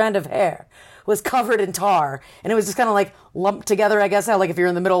single strand of hair was covered in tar, and it was just kind of like lumped together, I guess. How, like, if you're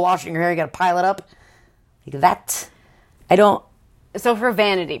in the middle of washing your hair, you gotta pile it up. Like that. So for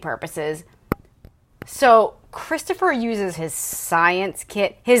vanity purposes. So Christopher uses his science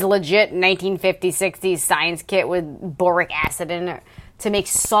kit, his legit 1950s, 60s science kit with boric acid in it to make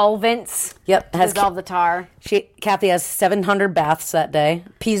solvents. Yep. Dissolve the tar. Kathy has 700 baths that day.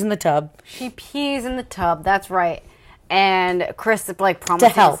 Pees in the tub. She pees in the tub, that's right. And Chris, like, promises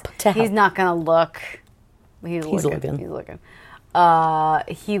to help. He's not gonna look. He's looking.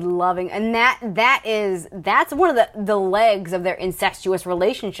 He loving, and that's one of the legs of their incestuous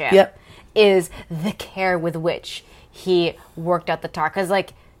relationship. Yep. Is the care with which he worked out the tar, because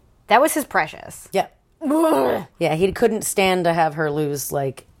like that was his precious. Yep. Yeah, he couldn't stand to have her lose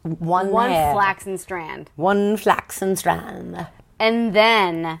like one flaxen strand. One flaxen strand. And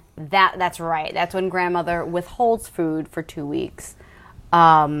then that's right. That's when grandmother withholds food for 2 weeks.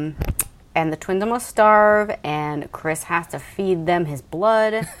 And the twins almost starve, and Chris has to feed them his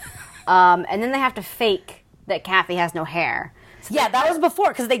blood. And then they have to fake that Kathy has no hair. So that was before,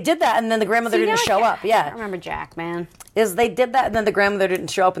 because they did that, and then the grandmother didn't show up. Yeah. I remember Jack, man. They did that, and then the grandmother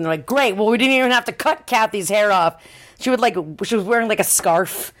didn't show up, and they're like, great, well, we didn't even have to cut Kathy's hair off. She was wearing like a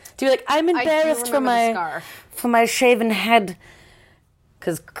scarf. To be like, I'm embarrassed for my shaven head.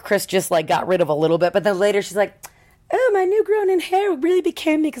 because Chris just like got rid of a little bit, but then later she's like, oh, my new grown in hair really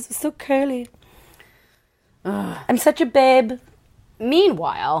became me because it's so curly. I'm such a babe.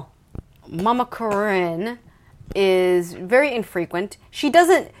 Meanwhile, Mama Corinne is very infrequent. She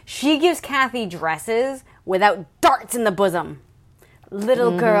gives Kathy dresses without darts in the bosom.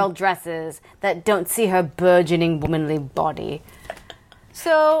 Little girl dresses that don't see her burgeoning womanly body.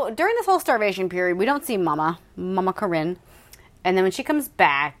 So during this whole starvation period, we don't see Mama Corinne. And then when she comes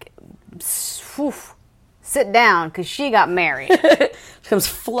back, sit down, because she got married. She comes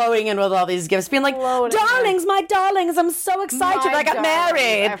flowing in with all these gifts, being like, darlings, my darlings, I'm so excited I got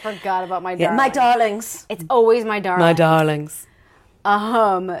married. I forgot about my darlings. Yeah, my darlings. It's always my darlings. My darlings.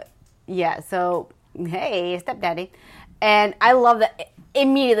 Yeah, so, hey, stepdaddy. And I love that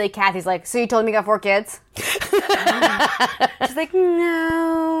immediately Kathy's like, so you told me you got 4 kids? She's like,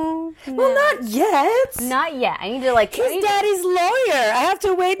 no. Well, not yet. Not yet. I need to like... He's daddy's lawyer. I have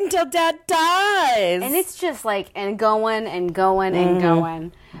to wait until dad dies. And it's just like, and going and going and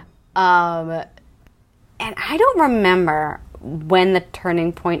going. And I don't remember when the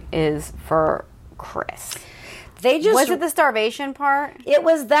turning point is for Chris. Was it the starvation part? It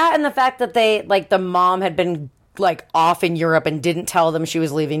was that, and the fact that they, like, the mom had been, like, off in Europe and didn't tell them she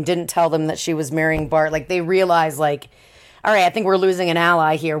was leaving, didn't tell them that she was marrying Bart. Like, they realized, like, all right, I think we're losing an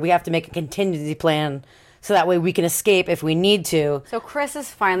ally here. We have to make a contingency plan so that way we can escape if we need to. So Chris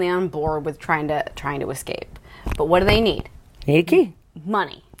is finally on board with trying to escape. But what do they need? They need a key.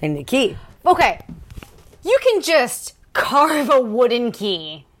 Money. They need a key. Okay. You can just carve a wooden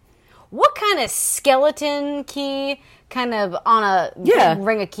key. What kind of skeleton key, kind of on a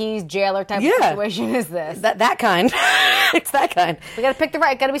ring of keys jailer type of situation is this? That kind. It's that kind. We gotta pick the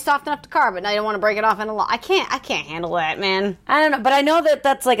right. Gotta be soft enough to carve it. Now you don't want to break it off in a lot. I can't handle that, man. I don't know, but I know that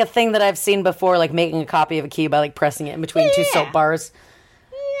that's like a thing that I've seen before, like making a copy of a key by like pressing it in between 2 soap bars.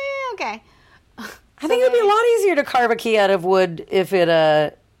 Yeah, okay. I think it would be a lot easier to carve a key out of wood if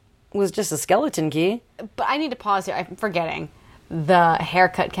it was just a skeleton key. But I need to pause here. I'm forgetting. The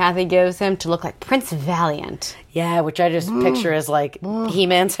haircut Kathy gives him to look like Prince Valiant. Yeah, which I just picture as like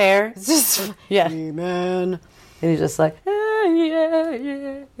He-Man's hair. It's just He-Man. And he's just like,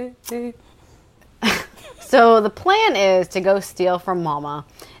 yeah. So the plan is to go steal from Mama,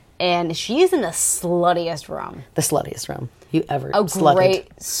 and she's in the sluttiest room. The sluttiest room you ever slutted.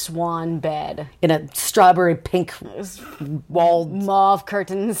 Great swan bed. In a strawberry pink walled mauve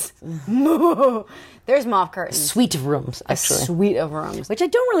curtains. There's mauve curtains. Suite of rooms, actually. A suite of rooms. Which I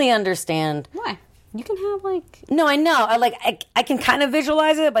don't really understand. Why? You can have like... No, I know. I can kind of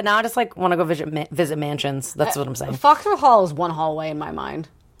visualize it, but now I just like want to go visit mansions. That's what I'm saying. Foxworth Hall is one hallway in my mind.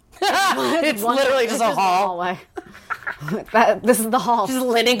 It's literally just a hallway. This is the hall. Just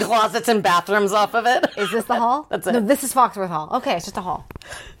linen closets and bathrooms off of it. Is this the hall? That's it. No, this is Foxworth Hall. Okay, it's just a hall.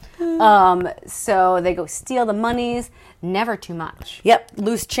 So they go steal the monies. Never too much. Yep.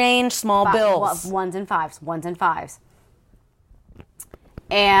 Loose change, small bills. Ones and fives.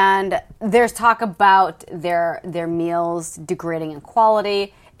 And there's talk about their meals degrading in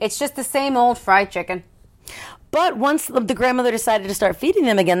quality. It's just the same old fried chicken. But once the grandmother decided to start feeding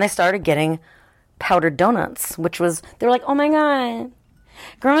them again, they started getting powdered donuts, they were like, oh my God,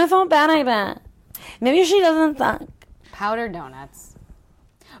 Grandma felt bad, I bet. Maybe she doesn't think. Powdered donuts.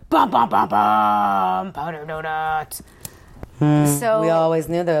 Bum, bum, bum, bum. Powdered donuts. So we always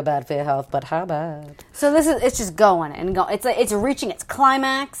knew they were bad for your health, but how bad? So it's just going and going. It's reaching its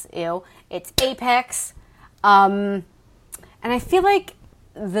climax. Its apex. And I feel like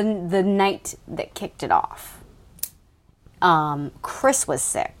the night that kicked it off, Chris was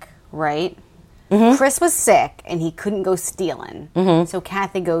sick, right? Mm-hmm. Chris was sick and he couldn't go stealing. Mm-hmm. So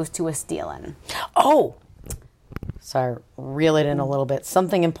Kathy goes to a stealing. Oh. Sorry, reel it in a little bit.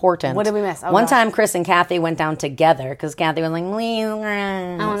 Something important. What did we miss? One time Chris and Kathy went down together because Kathy was like, please.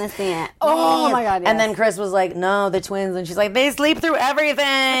 I want to see it. Oh my God, yes. And then Chris was like, no, the twins. And she's like, they sleep through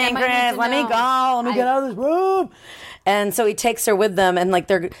everything, Chris. Let me go. Let me get out of this room. And so he takes her with them, and like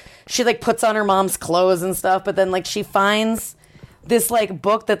she like puts on her mom's clothes and stuff, but then like she finds this like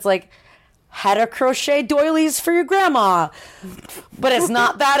book that's like how to crochet doilies for your grandma. But it's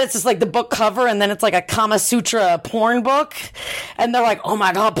not that, it's just like the book cover, and then it's like a Kama Sutra porn book. And they're like, oh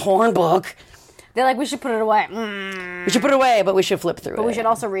my God, porn book. They're like, we should put it away. We should put it away, but we should flip through it. But we should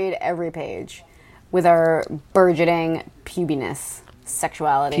also read every page with our burgeoning pubiness,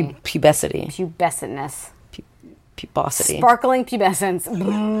 sexuality. Pubescity. Pubescentness. Pubosity. Sparkling pubescence.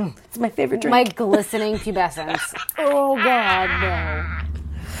 It's my favorite drink. My glistening pubescence. Oh God, no.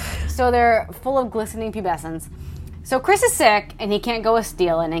 So they're full of glistening pubescence. So Chris is sick and he can't go a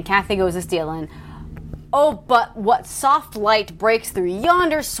stealing, and Kathy goes a stealing. Oh, but what soft light breaks through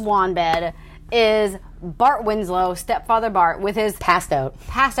yonder swan bed is Bart Winslow, stepfather Bart, with his Passed out.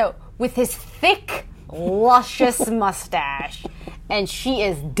 with his thick, luscious mustache, and she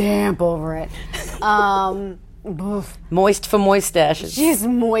is damp over it. Moist for moistashes. She's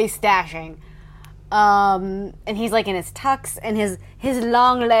moistashing. And he's like in his tux, and his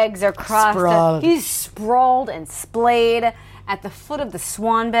long legs are crossed. Sprawled. He's sprawled and splayed at the foot of the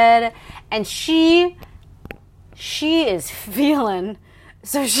swan bed, and she is feeling.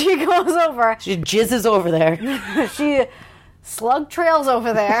 So she goes over. She jizzes over there. She slug trails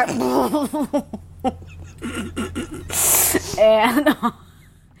over there, and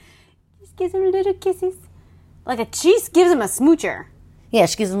just gives him little kisses, she gives him a smoocher. Yeah,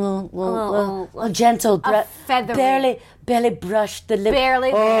 she gives him a little gentle, feathery. barely brushed the lip. Barely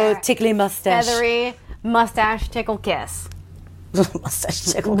Oh, there. tickly mustache. Feathery mustache tickle kiss.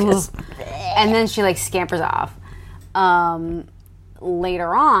 Mustache tickle kiss. And then she scampers off.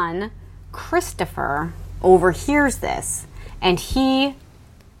 Later on, Christopher overhears this, and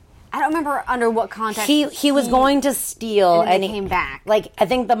I don't remember under what context He was going to steal, and he came back. I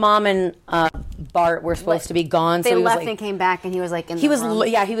think the mom and Bart were supposed to be gone. They so he left was and came back, and he was in he the was room.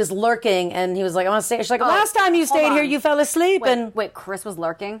 he was lurking, and he was like, I want to stay. She's like, last time you stayed hold here, on. you fell asleep, and Wait, Chris was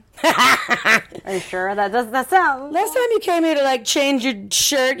lurking? Are you sure? That sounds... last time you came here to change your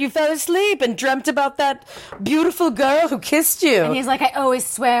shirt, you fell asleep and dreamt about that beautiful girl who kissed you. And he's like, I always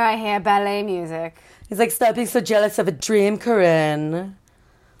swear I hear ballet music. He's like, stop being so jealous of a dream, Corinne.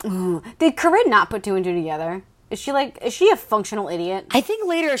 Did Corinne not put two and two together? Is she a functional idiot? I think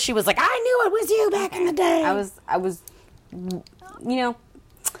later she was like, I knew it was you back in the day. I was,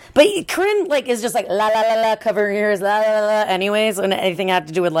 But Corinne is just la la la la, cover her ears, la la la. Anyways, when anything had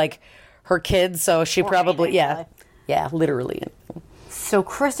to do with her kids, so she probably literally. So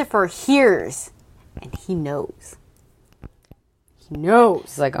Christopher hears, and he knows. He knows.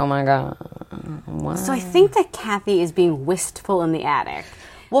 It's like, oh my god. What? So I think that Kathy is being wistful in the attic.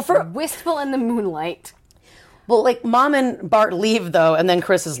 Well, Wistful in the moonlight. Well, Mom and Bart leave, though, and then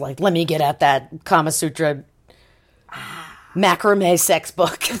Chris is like, let me get at that Kama Sutra macrame sex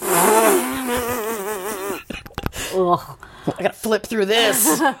book. Ugh. I gotta flip through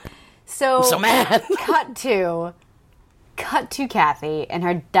this. So, I'm so mad. cut to Kathy in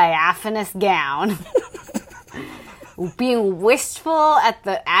her diaphanous gown, being wistful at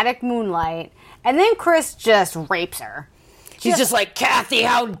the attic moonlight, and then Chris just rapes her. He's just like, Kathy,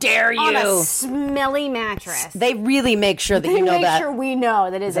 how dare you? On a smelly mattress. They really make sure that They you know make that. sure we know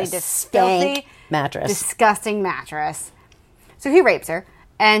that is a stank filthy mattress. disgusting mattress. So he rapes her,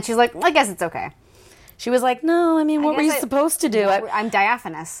 and she's like, I guess it's okay. She was like, no, I mean, what were you supposed to do? I'm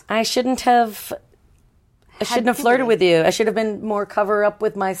diaphanous. I shouldn't have flirted with you. I should have been more cover up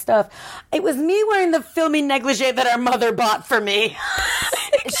with my stuff. It was me wearing the filmy negligee that our mother bought for me.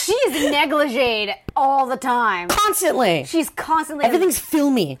 She is negligee all the time. Constantly. She's constantly... Everything's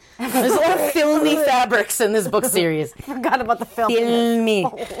filmy. There's a lot of filmy fabrics in this book series. I forgot about the film. Filmy.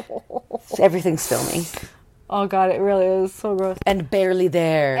 Everything's filmy. Oh, God, it really is so gross. And barely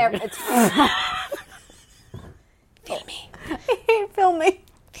there. It's Filmy. I hate filmy.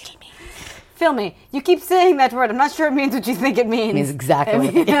 Filmy. You keep saying that word. I'm not sure it means what you think it means. It means exactly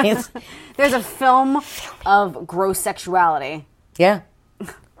what it means. There's a film of gross sexuality. Yeah.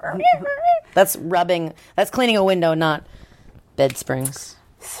 That's rubbing. That's cleaning a window, not bed springs.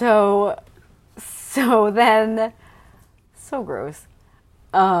 So then, so gross.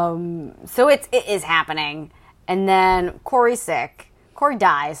 So it is happening, and then Corey's sick. Corey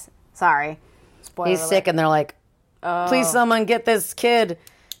dies. Sorry, spoiler He's alert. sick, and they're like, "Please, someone get this kid."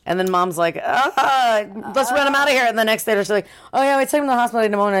 And then Mom's like, let's run him out of here. And the next day, they're like, oh yeah, we took him to the hospital. He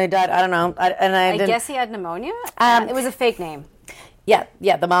had pneumonia. He died. I don't know. I guess he had pneumonia. It was a fake name. Yeah.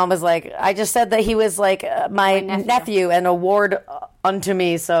 The mom was like, I just said that he was like my nephew and a ward unto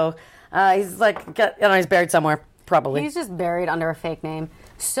me. So he's like, he's buried somewhere, probably. He's just buried under a fake name.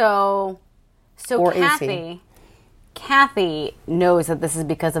 So Or is he? Kathy knows that this is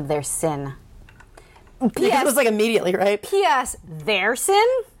because of their sin. It was like immediately, right? P.S. Their sin?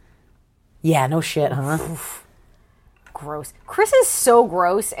 Yeah, no shit, huh? Gross. Chris is so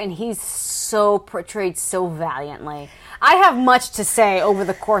gross, and he's so portrayed so valiantly. I have much to say over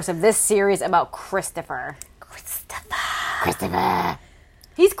the course of this series about Christopher. Christopher.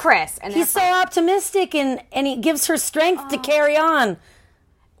 He's Chris. And He's so optimistic, and he gives her strength to carry on.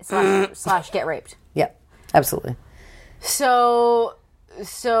 slash get raped. Yeah, absolutely. So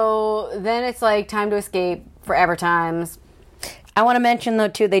then it's like time to escape forever times. I want to mention, though,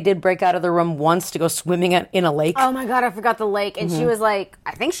 too, they did break out of the room once to go swimming in a lake. Oh, my God, I forgot the lake. And she was like,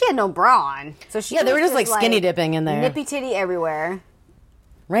 I think she had no bra on. So she they were just like skinny dipping in there. Nippy titty everywhere.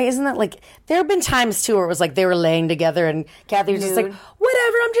 Right? Isn't that like, there have been times, too, where it was like they were laying together and Kathy was just like,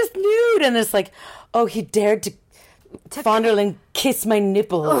 whatever, I'm just nude. And it's like, oh, he dared to fondle and kiss my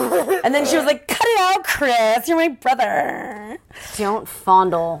nipple. And then she was like, cut it out, Chris. You're my brother. Don't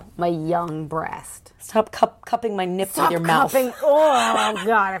fondle my young breast. Stop cupping my nipple with your mouth. Oh,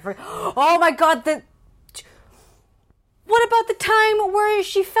 God. Oh, my God. What about the time where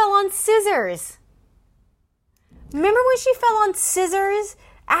she fell on scissors? Remember when she fell on scissors?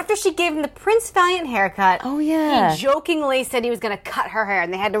 After she gave him the Prince Valiant haircut. Oh, yeah. He jokingly said he was going to cut her hair,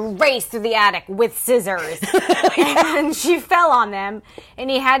 and they had to race through the attic with scissors. And she fell on them, and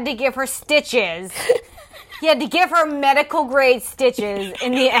he had to give her stitches. He had to give her medical grade stitches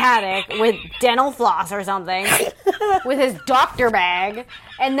in the attic with dental floss or something, with his doctor bag,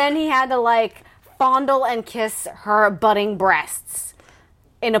 and then he had to like fondle and kiss her budding breasts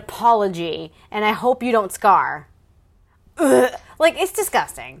in apology. And I hope you don't scar. Ugh. Like, it's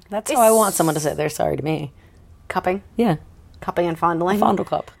disgusting. That's how I want someone to say they're sorry to me. Cupping, Yeah, cupping and fondling. fondle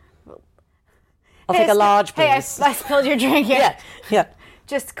cup. I'll take a large, please. Hey, I spilled your drink here. Yeah.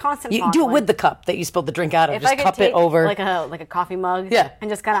 Just constant. You do it with the cup that you spilled the drink out of. If Just I could cup take it over. like a coffee mug. Yeah. And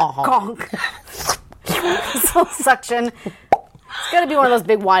just kind of conk. So suction. It's got to be one of those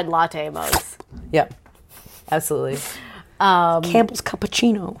big wide latte mugs. Yeah, absolutely. Campbell's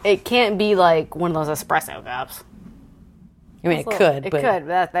cappuccino. It can't be like one of those espresso cups. I mean, it could, but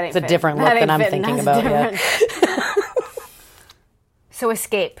that ain't it's a fitting. different look That ain't than I'm fitting. thinking That's about. different. Yeah. So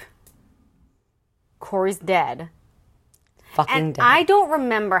Escape. Corey's dead. Fucking And dead. I don't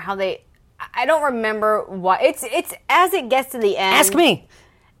remember how they... I don't remember what... It's as it gets to the end... Ask me.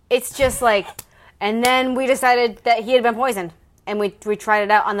 It's just like... And then we decided that he had been poisoned. And we tried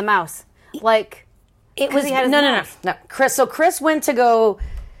it out on the mouse. Like... It was... he had his No. mouse. Chris, so Chris went to go...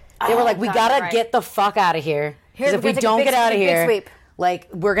 They were like, we God, gotta right. get the fuck out of here. Because if we're we gonna take a don't big get out of sweep, big here, sweep. like,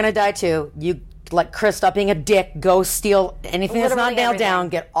 we're gonna die too. You, like, Chris, stop being a dick. Go steal anything that's not Literally nailed everything. down.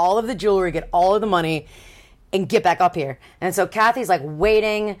 Get all of the jewelry. Get all of the money. And get back up here. And so Kathy's, like,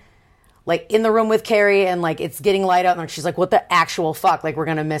 waiting, like, in the room with Carrie. And, like, it's getting light out. And she's like, what the actual fuck? Like, we're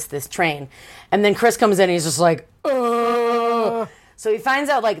gonna miss this train. And then Chris comes in and he's just like, ugh. So he finds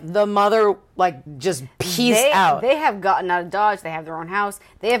out, like, the mother, like, just peaced out. They have gotten out of Dodge. They have their own house.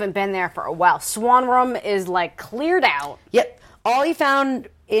 They haven't been there for a while. Swan Room is, like, cleared out. Yep. All he found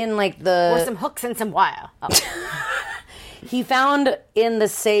in, like, With some hooks and some wire. Oh. He found in the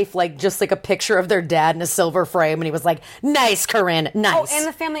safe, like, just, like, a picture of their dad in a silver frame. And he was like, nice, Corinne, nice. Oh, and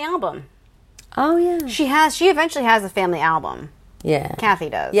the family album. Oh, yeah. She eventually has a family album. Yeah.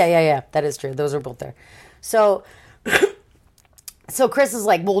 Kathy does. Yeah. That is true. Those are both there. So... So Chris is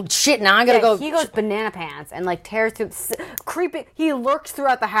like, well, shit, now I gotta go. He goes banana pants and like tears through, creepy. He lurks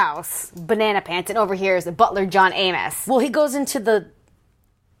throughout the house, banana pants, and overhears Butler John Amos. Well, he goes into the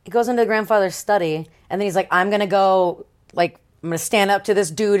grandfather's study, and then he's like, I'm gonna go, like, I'm gonna stand up to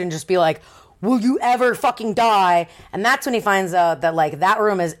this dude and just be like, will you ever fucking die? And that's when he finds out that, like, that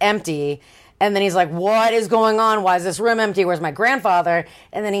room is empty. And then he's like, what is going on? Why is this room empty? Where's my grandfather?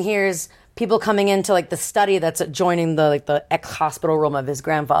 And then he hears people coming into, like, the study that's adjoining the ex-hospital room of his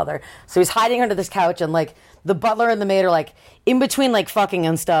grandfather. So he's hiding under this couch, and, like, the butler and the maid are, like, in between, like, fucking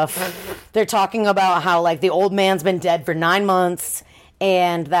and stuff. They're talking about how, like, the old man's been dead for 9 months,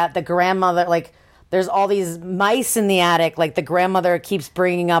 and that the grandmother, like, there's all these mice in the attic. Like, the grandmother keeps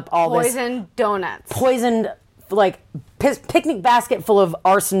bringing up all this Poisoned donuts. poisoned, like, picnic basket full of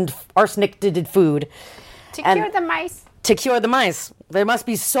arsenic-did food. To cure the mice. To cure the mice. There must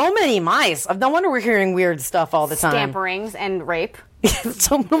be so many mice. No wonder we're hearing weird stuff all the time. Scamperings and rape.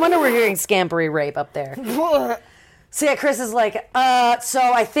 So no wonder we're hearing scampery rape up there. So yeah, Chris is like, so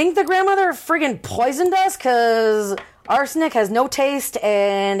I think the grandmother friggin' poisoned us because arsenic has no taste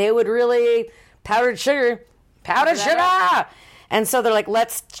and it would really powdered sugar. And so they're like,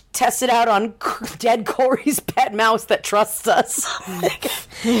 let's test it out on dead Corey's pet mouse that trusts us.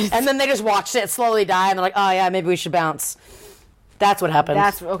 And then they just watched it slowly die, and they're like, oh yeah, maybe we should bounce. That's what happened.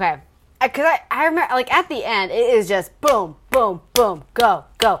 That's okay. Because I remember, like, at the end, it is just boom, boom, boom, go,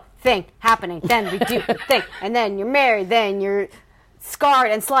 thing happening. Then we do the thing. And then you're married, then you're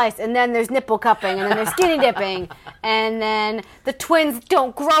scarred and sliced, and then there's nipple cupping, and then there's skinny dipping, and then the twins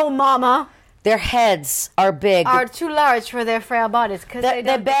don't grow, mama. Their heads are big. Are too large for their frail bodies. Cause They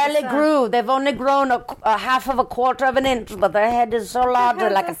barely grew. They've only grown a half of a quarter of an inch, but their head is so large,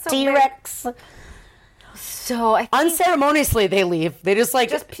 they're like a are so T-Rex. So I think Unceremoniously, they leave. They just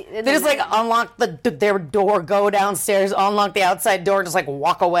unlock their door, go downstairs, unlock the outside door, just like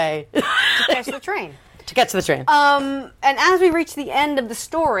walk away to catch the train. to get to the train. And as we reach the end of the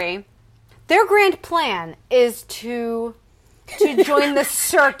story, their grand plan is to join the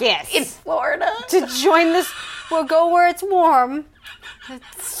circus In Florida. To join this, we'll go where it's warm.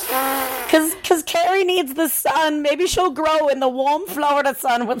 Because Carrie needs the sun. Maybe she'll grow in the warm Florida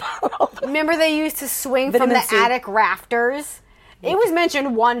sun with all the... Remember they used to swing Vitamin from the C. attic rafters? It was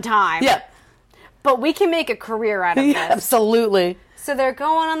mentioned one time. Yeah. But we can make a career out of this. Absolutely. So they're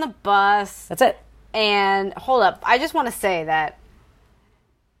going on the bus. That's it. And hold up. I just want to say that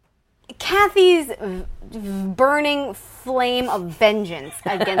Kathy's burning flame of vengeance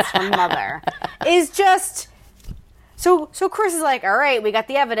against her mother is just... So Chris is like, all right, we got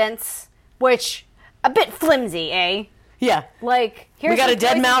the evidence, which a bit flimsy, eh? Yeah. Like, here's We got some a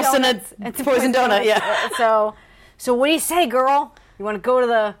dead poison mouse and a donuts some poison donut, donuts. yeah. So what do you say, girl? You want to go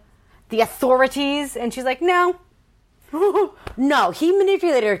to the authorities? And she's like, no. No, he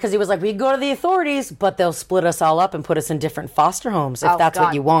manipulated her because he was like, we can go to the authorities, but they'll split us all up and put us in different foster homes if Oh, that's God.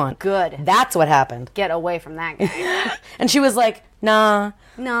 what you want. Good. That's what happened. Get away from that guy. And she was like, nah.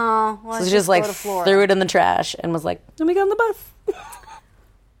 No. So Let's she just like go to Florida. threw it in the trash and was like, let me get on the bus.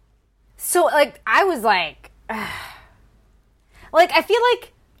 So, like, I was like, like, I feel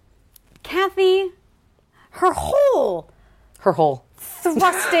like Kathy, her whole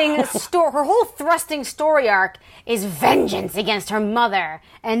thrusting story arc is vengeance against her mother.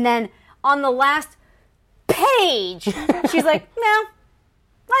 And then on the last page, she's like, no,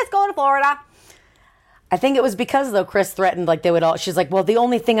 let's go to Florida. I think it was because, though, Chris threatened, like, they would all... She's like, well, the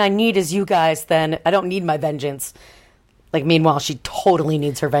only thing I need is you guys, then. I don't need my vengeance. Like, meanwhile, she totally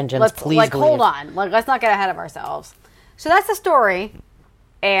needs her vengeance. Please like, believe. hold on. Like, let's not get ahead of ourselves. So that's the story.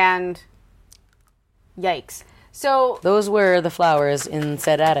 And yikes. So Those were the flowers in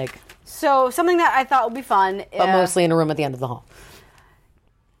said attic. So something that I thought would be fun. But mostly in a room at the end of the hall.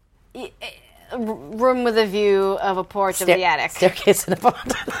 Room with a view of a porch of the attic. Staircase in a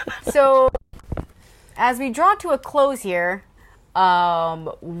pond. So as we draw to a close here,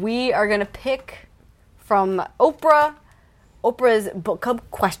 we are going to pick from Oprah's book club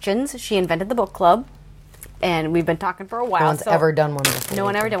questions. She invented the book club, and we've been talking for a while. No one's ever done one before. No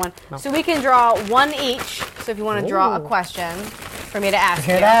one ever did one. No. So we can draw one each. So if you want to draw a question for me to ask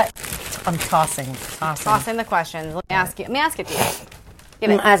you. Hear that? I'm tossing. Tossing the questions. Let me ask you. Let me ask it to you. Give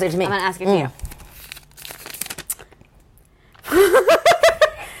it. Ask it to me. I'm going to ask it to you.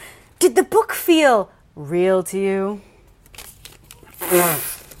 Did the book feel real to you?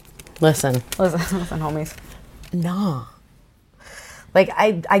 Listen, homies. nah. Like,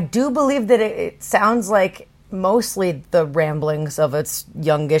 I do believe that it sounds like mostly the ramblings of its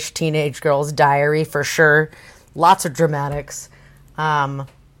youngish teenage girl's diary, for sure. Lots of dramatics. It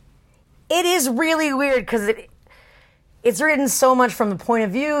is really weird because it's written so much from the point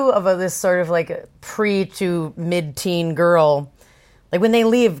of view of this sort of like pre to mid-teen girl. Like when they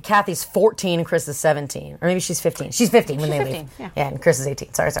leave, Kathy's 14 and Chris is 17. Or maybe she's 15. She's 15 when they leave. Yeah, and Chris is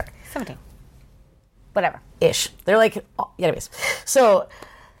 18. Sorry. 17. Whatever. Ish. They're like, anyways. So,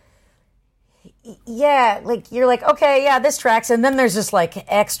 yeah, like, you're like, okay, yeah, this tracks. And then there's just like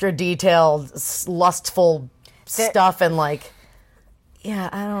extra detailed, lustful stuff and like,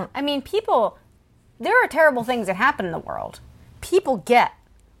 yeah, I mean, there are terrible things that happen in the world. People get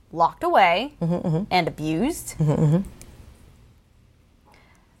locked away and abused.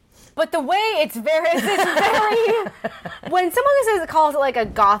 But the way it's very when someone calls it like a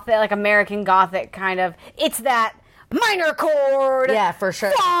gothic, like American Gothic kind of, it's that minor chord. Yeah, for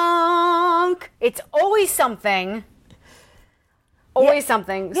sure. Funk. It's always something. Always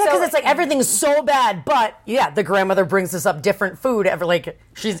something. Yeah, because it's like everything's so bad, but yeah, the grandmother brings us up different food. Like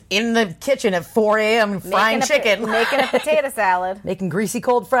she's in the kitchen at 4 a.m. frying chicken, making a potato salad, making greasy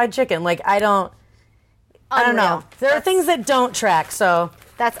cold fried chicken. Like I don't know. There are things that don't track. So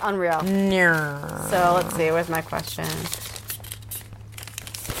that's unreal. Yeah. So let's see. Where's my question?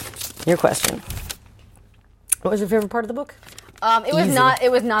 Your question. What was your favorite part of the book? It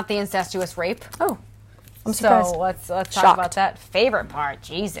was not the incestuous rape. Oh. I'm surprised. So let's talk about that favorite part.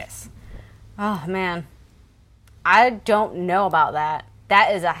 Jesus. Oh man. I don't know about that.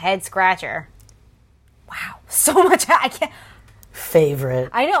 That is a head scratcher. Wow. So much I can't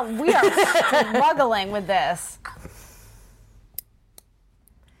favorite. I know we are struggling with this.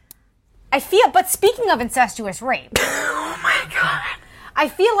 But speaking of incestuous rape. Oh my God. I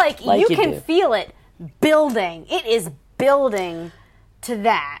feel like you can feel it building. It is building to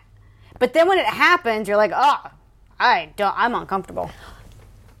that. But then when it happens, you're like, oh, I'm uncomfortable.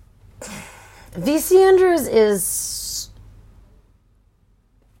 VC Andrews is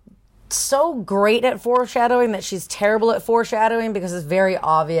so great at foreshadowing that she's terrible at foreshadowing because it's very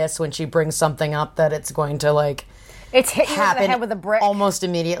obvious when she brings something up that it's going to like It's hit you over the happen head with a brick. almost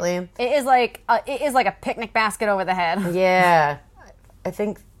immediately. It is like a picnic basket over the head. Yeah, I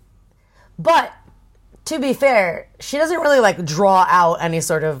think. But to be fair, she doesn't really like draw out any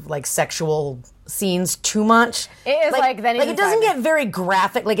sort of like sexual scenes too much. It is like then it doesn't get very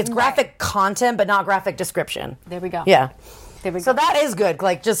graphic. Like it's graphic content, but not graphic description. There we go. Yeah. There we go. So that is good.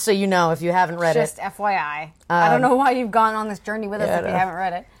 Like just so you know, if you haven't read Just it, FYI. I don't know why you've gone on this journey with us if you haven't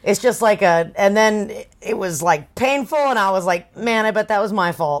read it. it's just like and then it was like painful, and I was like, man, I bet that was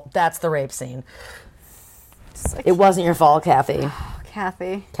my fault. That's the rape scene. It wasn't your fault, Kathy.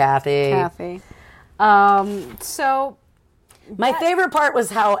 Kathy. So my favorite part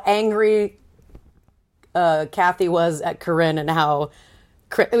was how angry Kathy was at Corinne, and how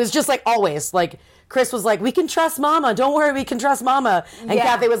it was just like always like Chris was like, we can trust Mama, don't worry, we can trust Mama, and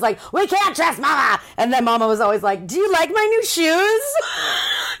Kathy was like, we can't trust Mama, and then Mama was always like, do you like my new shoes?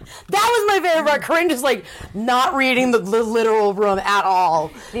 That was my favorite part. Corinne just like not reading the literal room at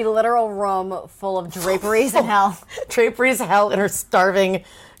all. the literal room full of draperies and hell. Draperies, hell, and her starving,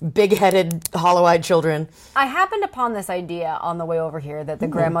 big-headed, hollow-eyed children. I happened upon this idea on the way over here that the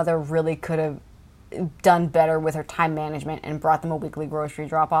grandmother really could have done better with her time management and brought them a weekly grocery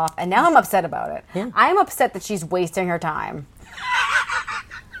drop-off. And now I'm upset about it. Yeah. I'm upset that she's wasting her time.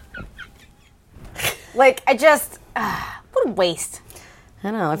 Like, what a waste.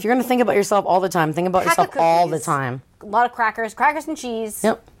 I know. If you're going to think about yourself all the time, think about Pack of yourself all the cookies. time. A lot of crackers and cheese.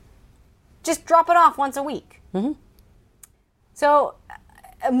 Yep. Just drop it off once a week. Mm-hmm. So,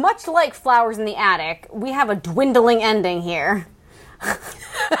 much like Flowers in the Attic, we have a dwindling ending here.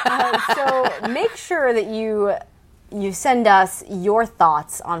 So make sure that you send us your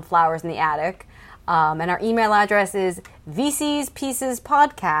thoughts on Flowers in the Attic. And our email address is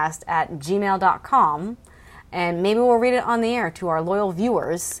vcspiecespodcast@gmail.com. And maybe we'll read it on the air to our loyal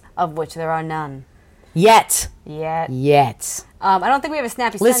viewers, of which there are none. Yet. I don't think we have a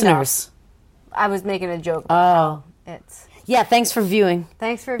snappy Listeners. send-off. I was making a joke about it's... Yeah, thanks for viewing.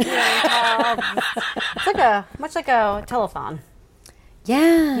 Thanks for viewing. It's much like a telethon.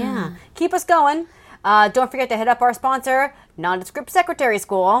 Yeah. Keep us going. Don't forget to hit up our sponsor, Nondescript Secretary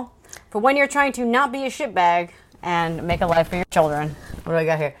School, for when you're trying to not be a shitbag and make a life for your children. What do I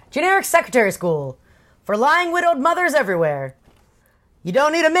got here? Generic Secretary School. For lying widowed mothers everywhere. You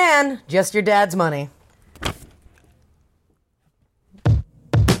don't need a man, just your dad's money.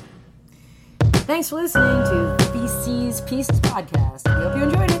 Thanks for listening to VC's Pieces Podcast. We hope you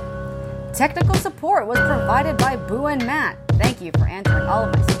enjoyed it. Technical support was provided by Boo and Matt. Thank you for answering all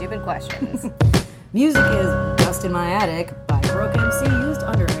of my stupid questions. Music is Dust in My Attic by Broke MC, used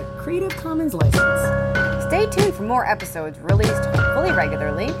under a Creative Commons license. Stay tuned for more episodes released hopefully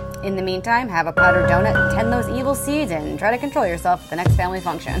regularly. In the meantime, have a powdered donut, tend those evil seeds, and try to control yourself at the next family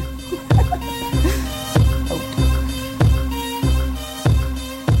function.